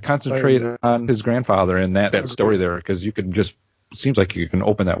on his grandfather and that story there, because you can just seems like you can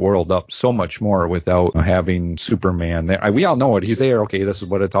open that world up so much more without having Superman there. We all know it. He's there. Okay, this is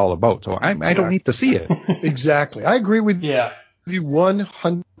what it's all about. So I don't need to see it. Exactly. I agree with you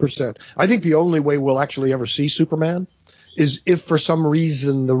 100%. I think the only way we'll actually ever see Superman is if for some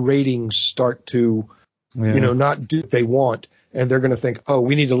reason the ratings start to, not do what they want, and they're going to think, oh,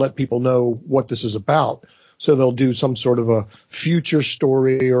 we need to let people know what this is about. So they'll do some sort of a future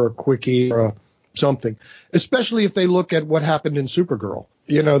story or a quickie or something, especially if they look at what happened in Supergirl.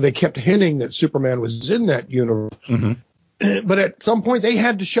 They kept hinting that Superman was in that universe. Mm-hmm. but at some point they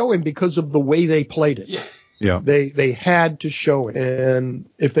had to show him because of the way they played it. Yeah. They had to show it. And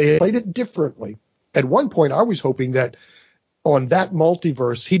if they had played it differently, at one point I was hoping that on that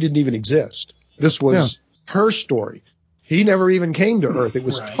multiverse, he didn't even exist. This was her story. He never even came to Earth. It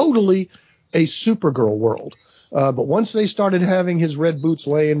was totally a Supergirl world. But once they started having his red boots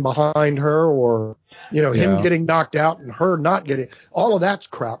laying behind her, or, him getting knocked out and her not getting, all of that's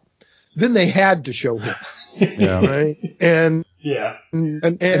crap. Then they had to show him. Yeah. Right. And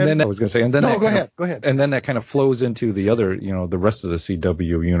then I was going to say, and then go ahead. And then that kind of flows into the other, the rest of the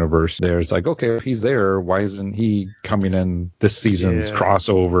CW universe. There's like, okay, if he's there, why isn't he coming in this season's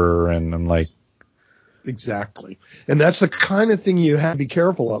crossover? And I'm like, exactly. And that's the kind of thing you have to be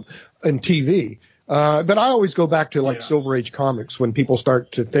careful of in TV. But I always go back to Silver Age comics when people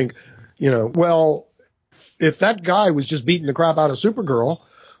start to think, well, if that guy was just beating the crap out of Supergirl,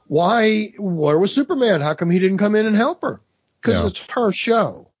 where was Superman? How come he didn't come in and help her? Because it's her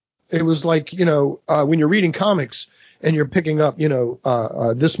show. It was like, when you're reading comics and you're picking up,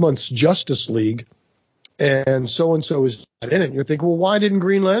 this month's Justice League and so-and-so is in it. And you're thinking, well, why didn't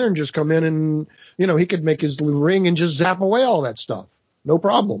Green Lantern just come in and, he could make his little ring and just zap away all that stuff. No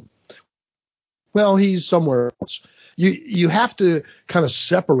problem. Well, he's somewhere else. You have to kind of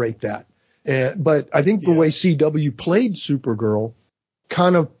separate that. But I think the way CW played Supergirl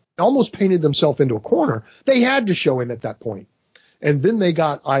kind of almost painted themselves into a corner. They had to show him at that point. And then they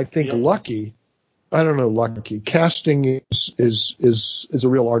got, I think, lucky. I don't know, lucky. Casting is a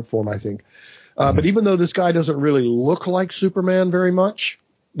real art form, I think. But even though this guy doesn't really look like Superman very much,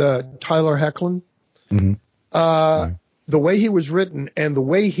 Tyler Hoechlin, the way he was written and the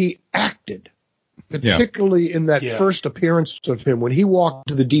way he acted, particularly in that first appearance of him when he walked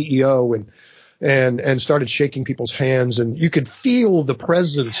to the DEO and started shaking people's hands, and you could feel the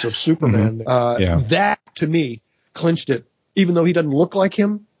presence of Superman. That, to me, clinched it. Even though he doesn't look like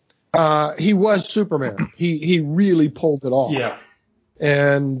him, he was Superman. He really pulled it off. Yeah.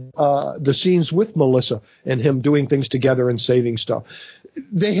 And the scenes with Melissa and him doing things together and saving stuff,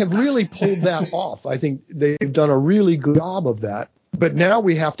 they have really pulled that off. I think they've done a really good job of that. But now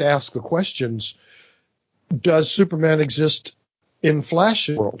we have to ask the questions, does Superman exist in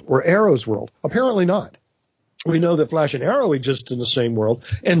Flash's world or Arrow's world? Apparently not. We know that Flash and Arrow exist in the same world,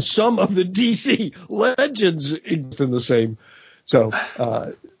 and some of the DC legends exist in the same. So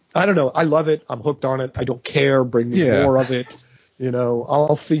I don't know. I love it. I'm hooked on it. I don't care. Bring me more of it.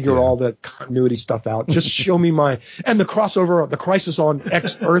 I'll figure all that continuity stuff out. Just show me and the crossover, the Crisis on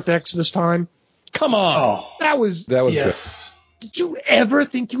Earth X this time. Come on. Oh, that was yes. Did you ever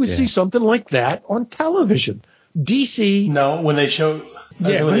think you would see something like that on television? DC. No, when they showed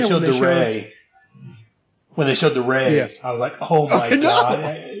the Ray. When they showed the Ray, I was like, oh my God.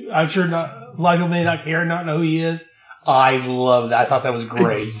 I'm sure a lot of people may not care, not know who he is. I love that. I thought that was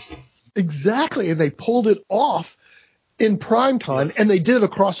great. Exactly. And they pulled it off in prime time, and they did a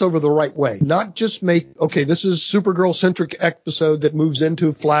crossover the right way. Not just this is Supergirl-centric episode that moves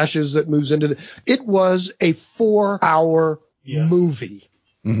into Flashes, that moves into it was a 4-hour movie.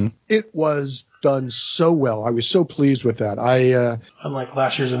 Mm-hmm. It was done so well. I was so pleased with that. Unlike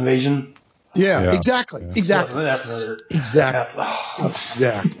last year's Invasion. Exactly. Exactly. That's another. Exactly.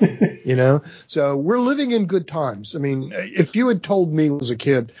 Exactly. So we're living in good times. I mean, if you had told me as a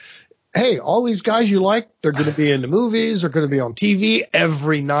kid, hey, all these guys you like, they're going to be in the movies, they're going to be on TV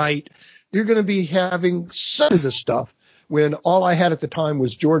every night. You're going to be having some of this stuff, when all I had at the time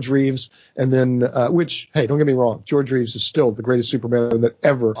was George Reeves, and then, which, hey, don't get me wrong, George Reeves is still the greatest Superman that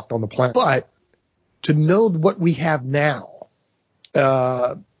ever walked on the planet. But to know what we have now,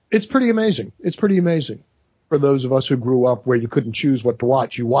 it's pretty amazing. It's pretty amazing for those of us who grew up where you couldn't choose what to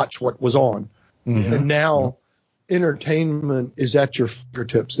watch. You watch what was on. Mm-hmm. And now entertainment is at your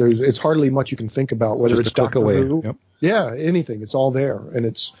fingertips. It's hardly much you can think about, whether just it's a click Doctor away. Who. Yep. Yeah, anything. It's all there.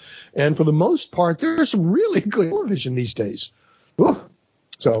 And for the most part, there's some really good television these days. Ooh.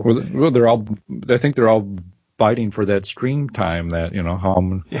 So well, I think they're all biting for that stream time that,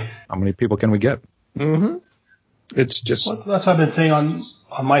 how many people can we get? Mm-hmm. It's just. That's what I've been saying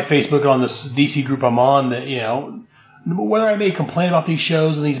on my Facebook and on this DC group I'm on, that, whether I may complain about these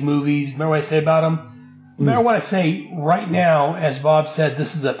shows and these movies, remember what I say about them? No matter what I say, right now, as Bob said,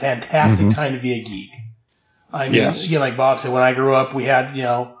 this is a fantastic time to be a geek. I mean, again, like Bob said, when I grew up, we had,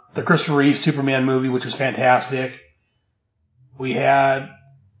 the Christopher Reeve Superman movie, which was fantastic. We had, a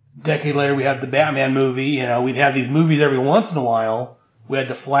decade later, we had the Batman movie. We'd have these movies every once in a while. We had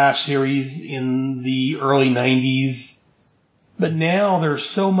the Flash series in the early 90s. But now there's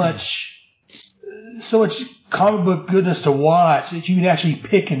so much comic book goodness to watch that you can actually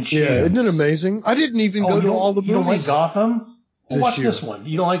pick and choose. Yeah, isn't it amazing? I didn't even go to all the movies. You don't like Gotham? Well, watch year. this one.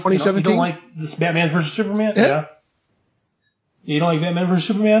 You don't like 2017? You don't like this Batman versus Superman? Yeah. You don't like Batman versus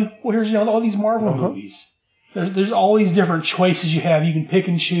Superman? Well, here's all these Marvel movies. There's all these different choices you have. You can pick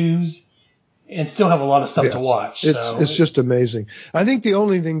and choose, and still have a lot of stuff to watch. It's just amazing. I think the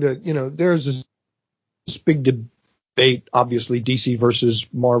only thing that there's this big debate, obviously DC versus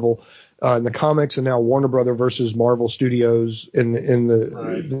Marvel in the comics, and now Warner Brother versus Marvel Studios in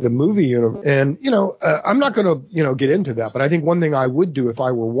the movie universe. And I'm not going to get into that, but I think one thing I would do if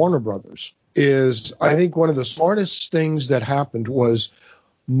I were Warner Brothers is I think one of the smartest things that happened was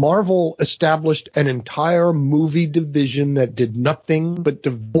Marvel established an entire movie division that did nothing but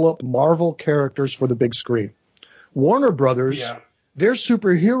develop Marvel characters for the big screen. Warner Brothers, their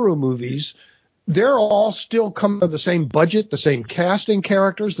superhero movies, they're all still coming to the same budget, the same casting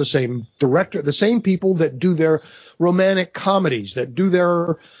characters, the same director, the same people that do their romantic comedies, that do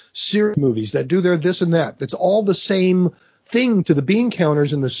their series movies, that do their this and that. It's all the same thing to the bean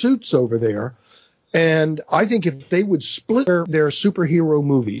counters and the suits over there. And I think if they would split their superhero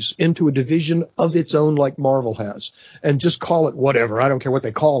movies into a division of its own like Marvel has and just call it whatever, I don't care what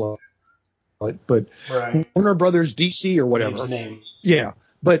they call it, but Warner Brothers DC or whatever. Yeah.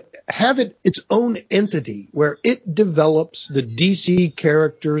 But have it its own entity where it develops the DC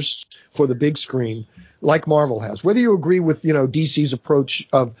characters for the big screen like Marvel has. Whether you agree with, DC's approach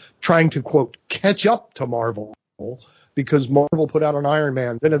of trying to, quote, catch up to Marvel, because Marvel put out an Iron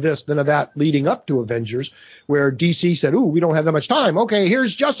Man, then of this, then of that, leading up to Avengers, where DC said, ooh, we don't have that much time. Okay,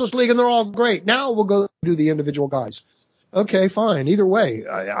 here's Justice League, and they're all great. Now we'll go do the individual guys. Okay, fine. Either way,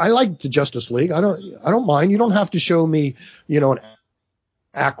 I like the Justice League. I don't mind. You don't have to show me, an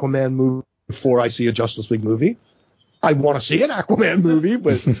Aquaman movie before I see a Justice League movie. I want to see an Aquaman movie,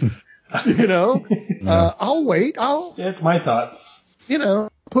 but, I'll wait. That's my thoughts.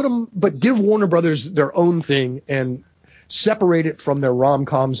 Put them, but give Warner Brothers their own thing and separate it from their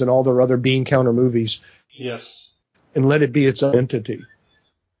rom-coms and all their other bean counter movies. Yes. And let it be its own entity.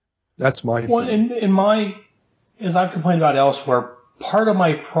 That's my thing. And as I've complained about elsewhere, part of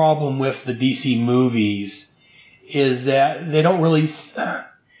my problem with the DC movies is that they don't really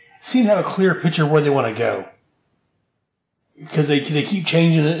seem to have a clear picture of where they want to go. Because they keep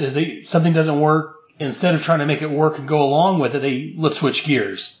changing it as something doesn't work. Instead of trying to make it work and go along with it, let's switch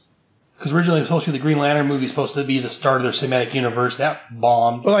gears. Because originally it was supposed to be the Green Lantern movie, supposed to be the start of their cinematic universe. That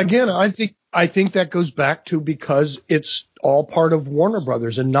bombed. Well, again, I think that goes back to because it's all part of Warner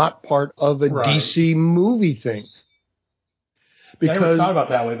Brothers and not part of a DC movie thing. Because I never thought about it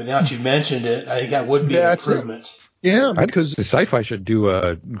that way, but now that you've mentioned it, I think that would be an improvement. Yeah, because the Sci-Fi should do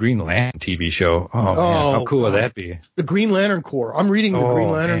a Green Lantern TV show. Oh man, how cool would that be? The Green Lantern Corps. I'm reading the Green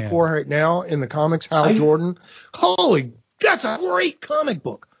Lantern Corps right now in the comics. Hal Jordan. Holy, that's a great comic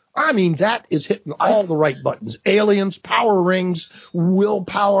book. I mean, that is hitting all the right buttons. Aliens, power rings,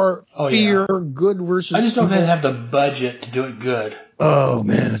 willpower, fear, good versus. I just don't think they have the budget to do it good. Oh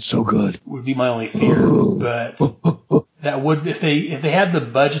man, it's so good. Would be my only fear, but that would if they had the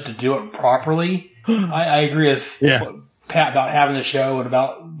budget to do it properly. I agree with Pat about having the show and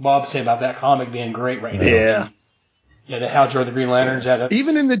about Bob saying about that comic being great right now. Yeah. Yeah, the Hal Jordan, the Green Lanterns. Yeah,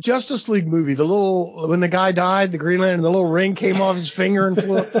 even in the Justice League movie, when the guy died, the Green Lantern, the little ring came off his finger and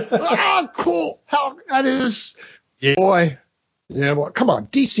flew. Oh, cool! How that is, boy. Yeah, well, come on.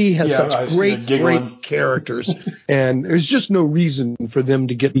 DC has such great characters, and there's just no reason for them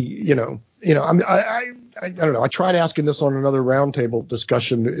to get the, I don't know. I tried asking this on another roundtable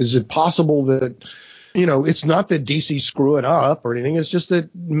discussion. Is it possible that, it's not that DC screwing up or anything. It's just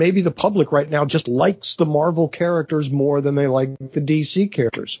that maybe the public right now just likes the Marvel characters more than they like the DC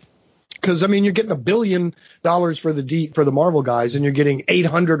characters. Because, you're getting $1 billion for the Marvel guys, and you're getting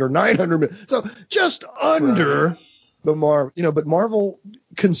 800 or 900 million. So just under the Marvel, but Marvel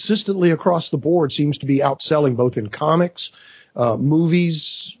consistently across the board seems to be outselling both in comics,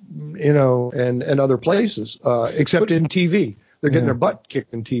 movies, and other places, except in TV. They're getting their butt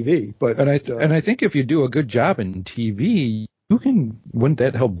kicked in TV. And I think if you do a good job in TV, wouldn't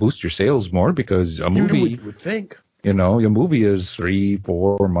that help boost your sales more? Because a movie, you would think. Your movie is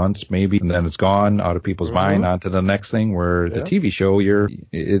 3-4 months maybe, and then it's gone out of people's mind onto the next thing. Where the TV show,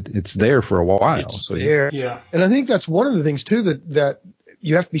 it's there for a while. It's there. Yeah. And I think that's one of the things too that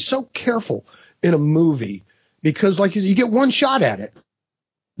you have to be so careful in a movie because you get one shot at it.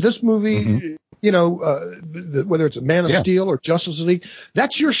 This movie, whether it's Man of Steel or Justice League,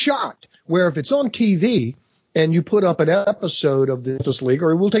 that's your shot. Where if it's on TV and you put up an episode of the Justice League,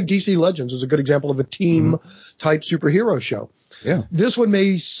 or we'll take DC Legends as a good example of a team type superhero show. Yeah. This one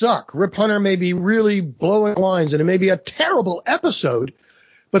may suck. Rip Hunter may be really blowing lines, and it may be a terrible episode,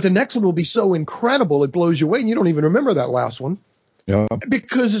 but the next one will be so incredible it blows you away, and you don't even remember that last one. Yeah.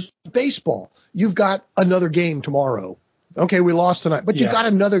 Because it's baseball. You've got another game tomorrow. Okay, we lost tonight, but you've got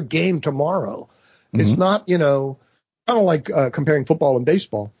another game tomorrow. It's not, I don't like comparing football and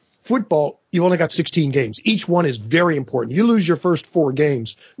baseball. Football, you've only got 16 games. Each one is very important. You lose your first 4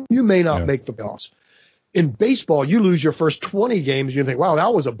 games, you may not make the playoffs. In baseball, you lose your first 20 games, you think, wow,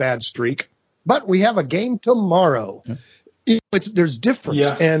 that was a bad streak. But we have a game tomorrow. Yeah. There's difference.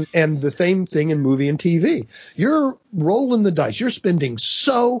 And the same thing in movie and TV. You're rolling the dice. You're spending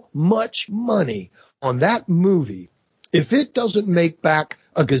so much money on that movie. If it doesn't make back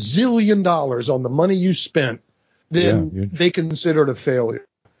a gazillion dollars on the money you spent, then they consider it a failure.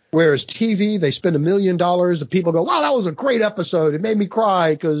 Whereas TV, they spend $1 million. The people go, wow, that was a great episode. It made me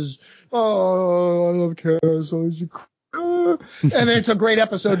cry because, I love Cass. And it's a great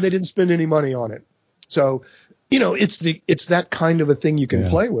episode. They didn't spend any money on it. So, it's that kind of a thing you can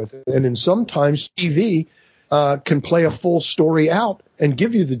play with. And then sometimes TV can play a full story out and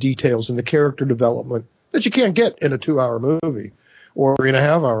give you the details and the character development that you can't get in a 2-hour movie or in a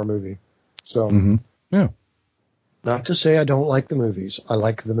half-hour movie. So, not to say I don't like the movies. I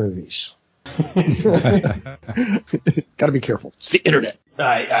like the movies. Got to be careful. It's the internet.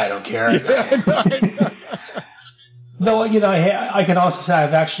 I don't care. Though, I can also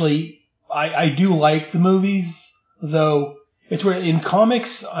say I do like the movies, though it's where in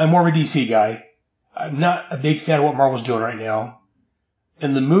comics, I'm more of a DC guy. I'm not a big fan of what Marvel's doing right now.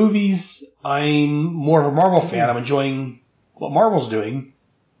 In the movies, I'm more of a Marvel fan. I'm enjoying what Marvel's doing.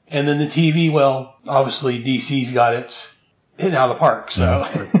 And then the TV, well, obviously DC's got it hit out of the park, so.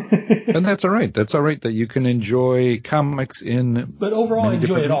 And that's all right. That's all right that you can enjoy comics in. But overall, I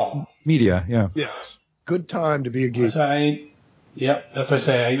enjoy it all. Media, yeah. Yeah. Good time to be a geek. That's what I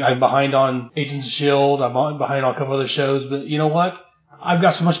say. I'm behind on Agents of S.H.I.E.L.D. I'm behind on a couple other shows, but you know what? I've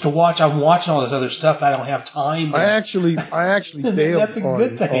got so much to watch. I'm watching all this other stuff that I don't have time. I actually bailed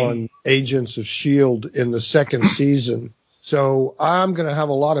on Agents of S.H.I.E.L.D. in the second season. So I'm going to have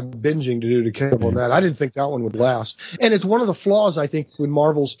a lot of binging to do to catch up on that. I didn't think that one would last. And it's one of the flaws, I think, with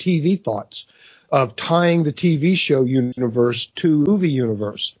Marvel's TV thoughts of tying the TV show universe to movie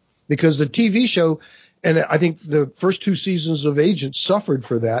universe. Because the TV show, and I think the first 2 seasons of Agents suffered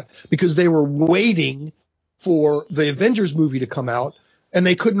for that because they were waiting for the Avengers movie to come out and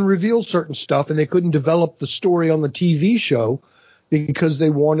they couldn't reveal certain stuff and they couldn't develop the story on the TV show because they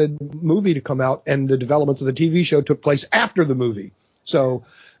wanted movie to come out, and the development of the TV show took place after the movie. So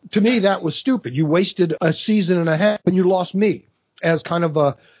to me, that was stupid. You wasted a season and a half, and you lost me as kind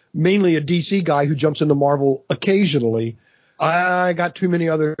of mainly a DC guy who jumps into Marvel occasionally. I got too many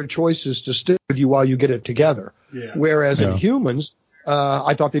other choices to stick with you while you get it together. Yeah. Whereas in Humans,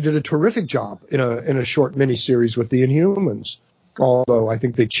 I thought they did a terrific job in a short miniseries with the Inhumans. Although I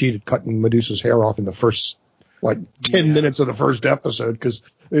think they cheated cutting Medusa's hair off in the first 10 minutes of the first episode because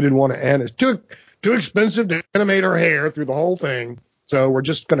they didn't want to animate. It's too expensive to animate her hair through the whole thing, so we're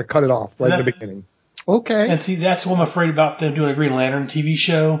just going to cut it off right at the beginning. Okay. And see, that's what I'm afraid about them doing a Green Lantern TV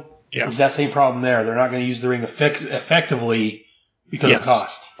show. Yeah. Is that same problem there? They're not going to use the ring effectively because of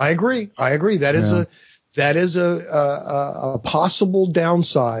cost. I agree. That is a possible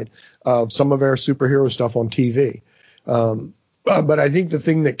downside of some of our superhero stuff on TV. But I think the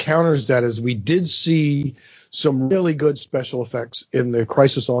thing that counters that is we did see some really good special effects in the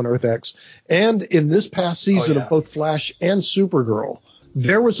Crisis on Earth X and in this past season of both Flash and Supergirl.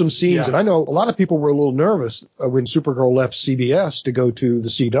 There were some scenes, and I know a lot of people were a little nervous when Supergirl left CBS to go to the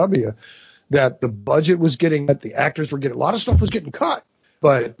CW, that the budget was getting, that the actors were getting, a lot of stuff was getting cut.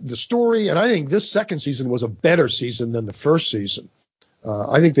 But the story, and I think this second season was a better season than the first season.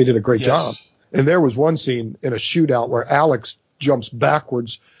 I think they did a great job. And there was one scene in a shootout where Alex jumps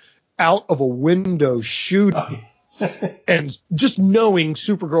backwards out of a window shooting and just knowing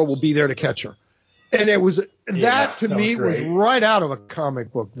Supergirl will be there to catch her. And it was that to me was right out of a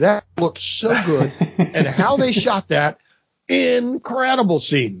comic book. That looked so good. And how they shot that, incredible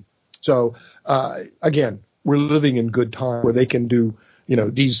scene. So, again, we're living in good time where they can do,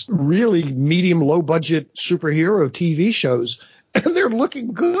 these really medium, low budget superhero TV shows, and they're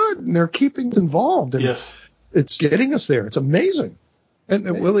looking good and they're keeping us involved. And it's getting us there. It's amazing.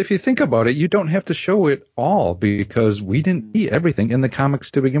 And well, if you think about it, you don't have to show it all because we didn't see everything in the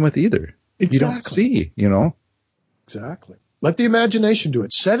comics to begin with either. Exactly. You don't see, Exactly. Let the imagination do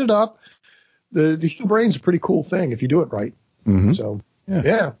it. Set it up. The human brain's a pretty cool thing if you do it right. Mm-hmm. So,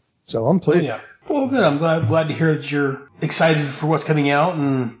 So I'm pleased. Yeah. Well, good. I'm glad to hear that you're excited for what's coming out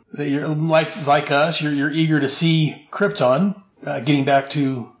and that you're like us. You're eager to see Krypton. getting back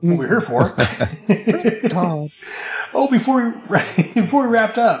to what we're here for. Before we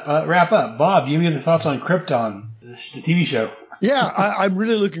wrap up, Bob, do you have any other thoughts on Krypton, the TV show? Yeah, I'm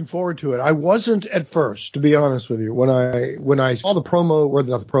really looking forward to it. I wasn't at first, to be honest with you, when I saw the promo, or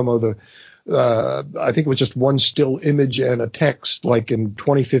not the promo, I think it was just one still image and a text, like in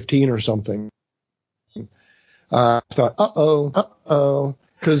 2015 or something. I thought,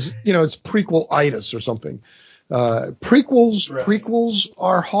 because it's prequel-itis or something. Prequels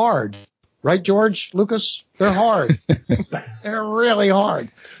are hard, right, George Lucas? They're hard. They're really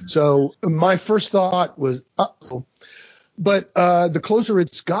hard. So my first thought was, But the closer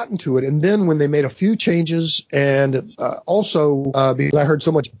it's gotten to it, and then when they made a few changes, and also because I heard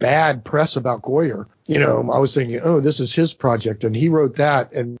so much bad press about Goyer, I was thinking, oh, this is his project, and he wrote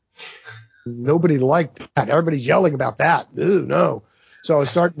that, and nobody liked that. Everybody's yelling about that. Ooh, no. So I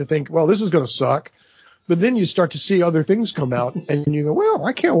was starting to think, well, this is going to suck. But then you start to see other things come out, and you go, well,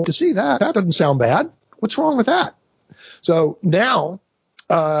 I can't wait to see that. That doesn't sound bad. What's wrong with that? So now,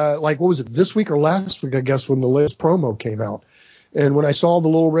 what was it, this week or last week, I guess, when the latest promo came out. And when I saw the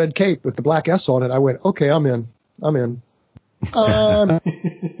little red cape with the black S on it, I went, okay, I'm in. Because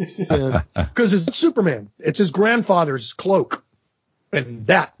it's Superman. It's his grandfather's cloak. And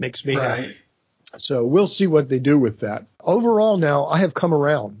that makes me happy. So we'll see what they do with that. Overall, now I have come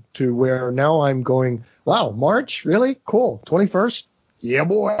around to where now I'm going, wow, March? Really? Cool. 21st? Yeah,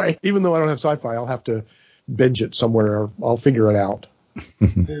 boy. Even though I don't have sci-fi, I'll have to binge it somewhere. Or I'll figure it out.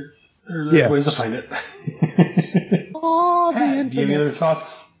 There's ways to find it. Oh, Pat, do you have any other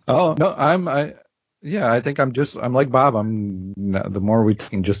thoughts? Oh, no, I think I'm like Bob. The more we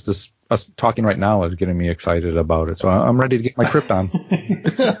can us talking right now is getting me excited about it. So I'm ready to get my Krypton.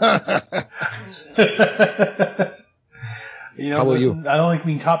 How about you? I don't think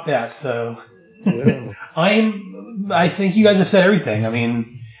we can top that. So yeah. I think you guys have said everything. I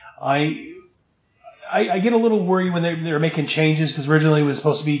mean, I get a little worried when they're making changes, because originally it was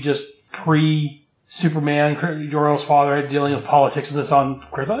supposed to be just pre-Superman. Jor-El's father dealing with politics and this on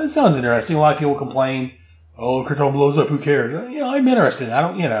Krypton. It sounds interesting. A lot of people complain, "Oh, Krypton blows up. Who cares?" I'm interested. I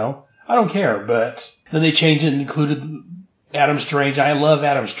don't care. But then they changed it and included Adam Strange. I love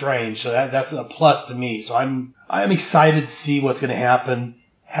Adam Strange, so that's a plus to me. So I'm excited to see what's going to happen,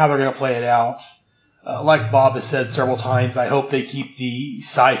 how they're going to play it out. Like Bob has said several times, I hope they keep the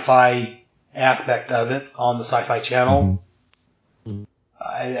sci-fi aspect of it on the Sci-Fi Channel. Mm-hmm.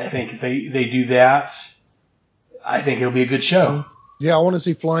 I think if they do that, I think it'll be a good show. Yeah, I want to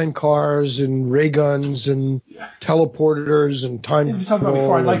see flying cars and ray guns and teleporters and time. We talked about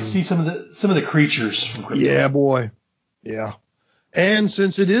before. I'd like to see some of the creatures from Krypton. Yeah, boy. Yeah. And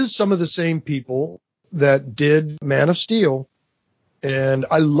since it is some of the same people that did Man of Steel, and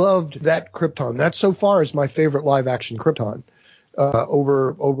I loved that Krypton. That so far is my favorite live action Krypton.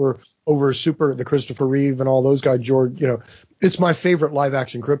 Over the Christopher Reeve and all those guys, George, it's my favorite live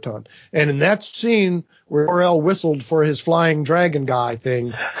action Krypton. And in that scene where Jor-El whistled for his flying dragon guy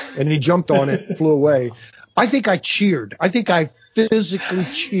thing and he jumped on it and flew away, I think I cheered. I think I physically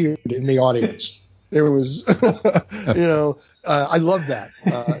cheered in the audience. There was, I love that.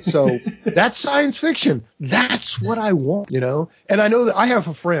 So that's science fiction. That's what I want, And I know that I have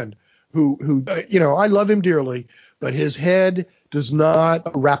a friend who I love him dearly, but his head does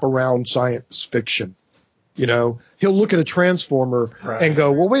not wrap around science fiction. He'll look at a transformer and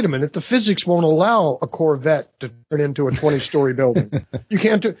go, well, wait a minute. The physics won't allow a Corvette to turn into a 20-story building. You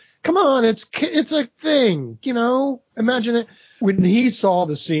can't do. Come on, it's a thing. Imagine it. When he saw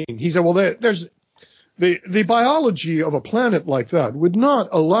the scene, he said, well, there's the biology of a planet like that would not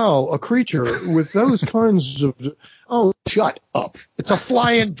allow a creature with those kinds of. Oh, shut up! It's a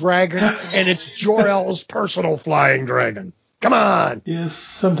flying dragon, and it's Jor-El's personal flying dragon. Come on. Yes,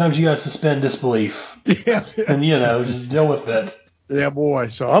 sometimes you got to suspend disbelief. Yeah. And, just deal with it. Yeah, boy.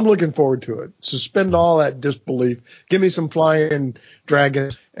 So I'm looking forward to it. Suspend all that disbelief. Give me some flying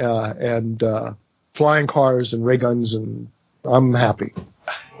dragons and flying cars and ray guns, and I'm happy.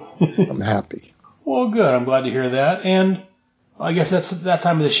 I'm happy. Well, good. I'm glad to hear that. And I guess that's that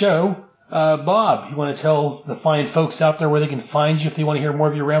time of the show. Bob, you want to tell the fine folks out there where they can find you if they want to hear more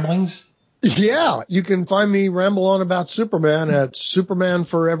of your ramblings? Yeah, you can find me ramble on about Superman at Superman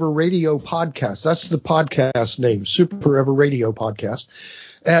Forever Radio Podcast. That's the podcast name, Super Forever Radio Podcast,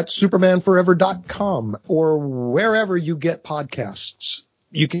 at supermanforever.com or wherever you get podcasts.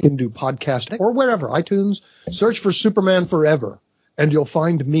 You can do podcast or wherever, iTunes. Search for Superman Forever, and you'll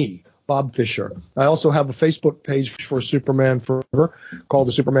find me, Bob Fisher. I also have a Facebook page for Superman Forever called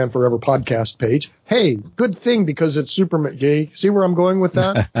the Superman Forever Podcast page. Hey, good thing because it's Superman. See where I'm going with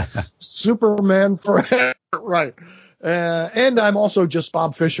that? Superman Forever. Right. And I'm also just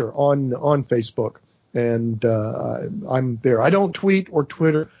Bob Fisher on Facebook. And I'm there. I don't tweet or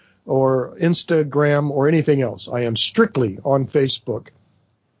Twitter or Instagram or anything else. I am strictly on Facebook.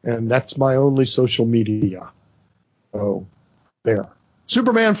 And that's my only social media. Oh, there.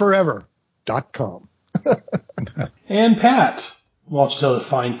 SupermanForever.com. And Pat, why don't you tell the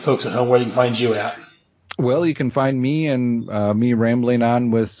fine folks at home where they can find you at? Well, you can find me and me rambling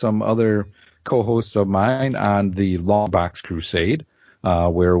on with some other co-hosts of mine on the Longbox Crusade,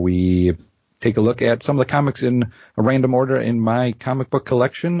 where we take a look at some of the comics in a random order in my comic book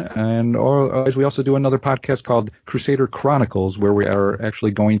collection. And as we also do another podcast called Crusader Chronicles, where we are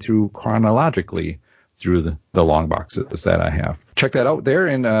actually going through chronologically through the long boxes that I have. Check that out there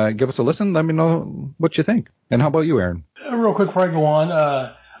and give us a listen. Let me know what you think. And how about you, Aaron? Real quick before I go on,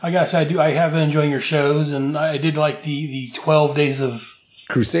 I gotta say I have been enjoying your shows, and I did like the 12 days of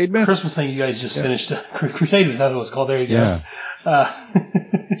Crusade Myth? Christmas thing you guys just finished. Crusade Myth, that's what it's called. There you go. Yeah.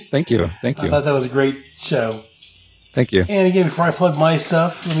 Thank you. I thought that was a great show. Thank you. And again, before I plug my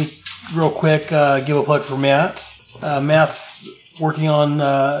stuff, let me real quick give a plug for Matt. Matt's working on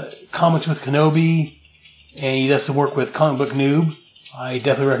Comics with Kenobi, and he does some work with Comic Book Noob. I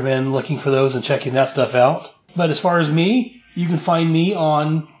definitely recommend looking for those and checking that stuff out. But as far as me, you can find me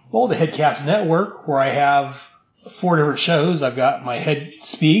on, the Headcast Network, where I have 4 different shows. I've got my Head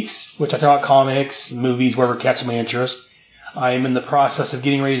Speaks, which I talk about comics, movies, wherever catches my interest. I am in the process of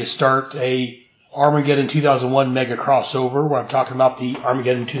getting ready to start a Armageddon 2001 mega crossover, where I'm talking about the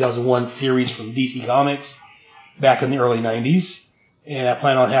Armageddon 2001 series from DC Comics back in the early 90s. And I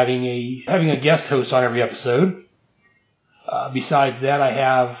plan on having a guest host on every episode. Besides that, I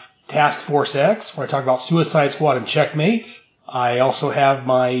have Task Force X, where I talk about Suicide Squad and Checkmate. I also have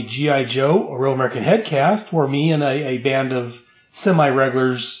my G.I. Joe, a Real American Headcast, where me and a band of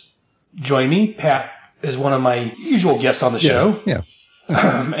semi-regulars join me. Pat is one of my usual guests on the show. Yeah.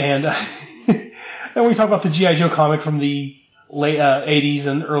 And we talk about the G.I. Joe comic from the late 80s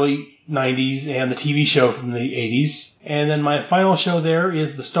and early 90s and the TV show from the 80s. And then my final show there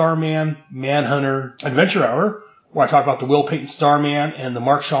is the Starman Manhunter Adventure Hour, where I talk about the Will Payton Starman and the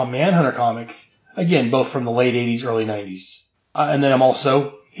Mark Shaw Manhunter comics, again, both from the late 80s, early 90s. And then I'm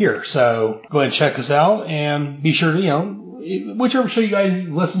also here, so go ahead and check us out, and be sure to, whichever show you guys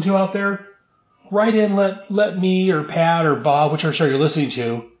listen to out there, write in, let me or Pat or Bob, whichever show you're listening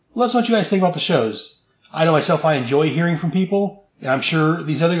to, let us know what you guys think about the shows. I know myself, I enjoy hearing from people, and I'm sure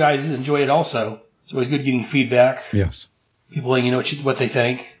these other guys enjoy it also. It's always good getting feedback. Yes. People letting you know what they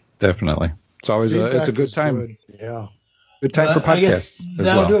think. Definitely. It's always it's a good time. Good. Yeah. Good time for podcasts as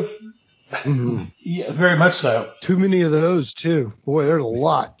well. Do it. Yeah, very much so. Too many of those, too. Boy, there's a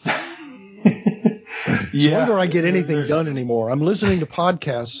lot. Yeah. I wonder I get anything done anymore. I'm listening to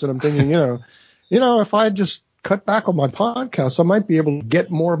podcasts, and I'm thinking, if I just cut back on my podcasts, I might be able to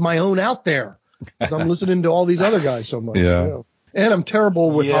get more of my own out there, because I'm listening to all these other guys so much. Yeah. And I'm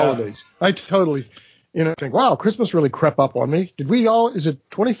terrible with holidays. I totally, think, wow, Christmas really crept up on me. Did we all, is it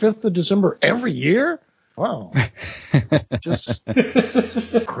 25th of December every year? Wow. Just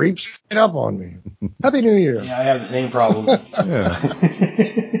creeps right up on me. Happy New Year. Yeah, I have the same problem.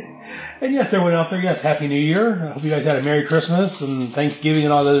 And yes, everyone out there, yes, Happy New Year. I hope you guys had a Merry Christmas and Thanksgiving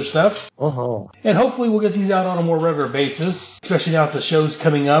and all the other stuff. Uh-huh. And hopefully we'll get these out on a more regular basis, especially now that the show's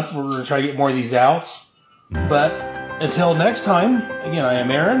coming up. We're going to try to get more of these out. But until next time, again, I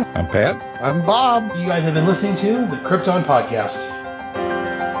am Aaron. I'm Pat. I'm Bob. You guys have been listening to the Krypton Podcast.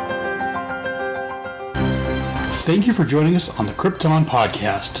 Thank you for joining us on the Krypton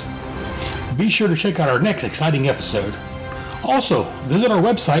Podcast. Be sure to check out our next exciting episode. Also, visit our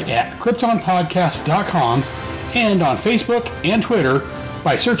website at KryptonPodcast.com and on Facebook and Twitter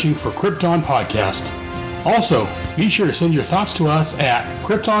by searching for Krypton Podcast. Also, be sure to send your thoughts to us at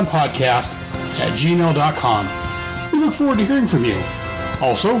KryptonPodcast@gmail.com. We look forward to hearing from you.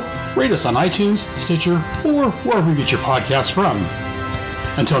 Also, rate us on iTunes, Stitcher, or wherever you get your podcasts from.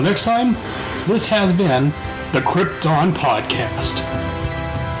 Until next time, this has been the Krypton Podcast.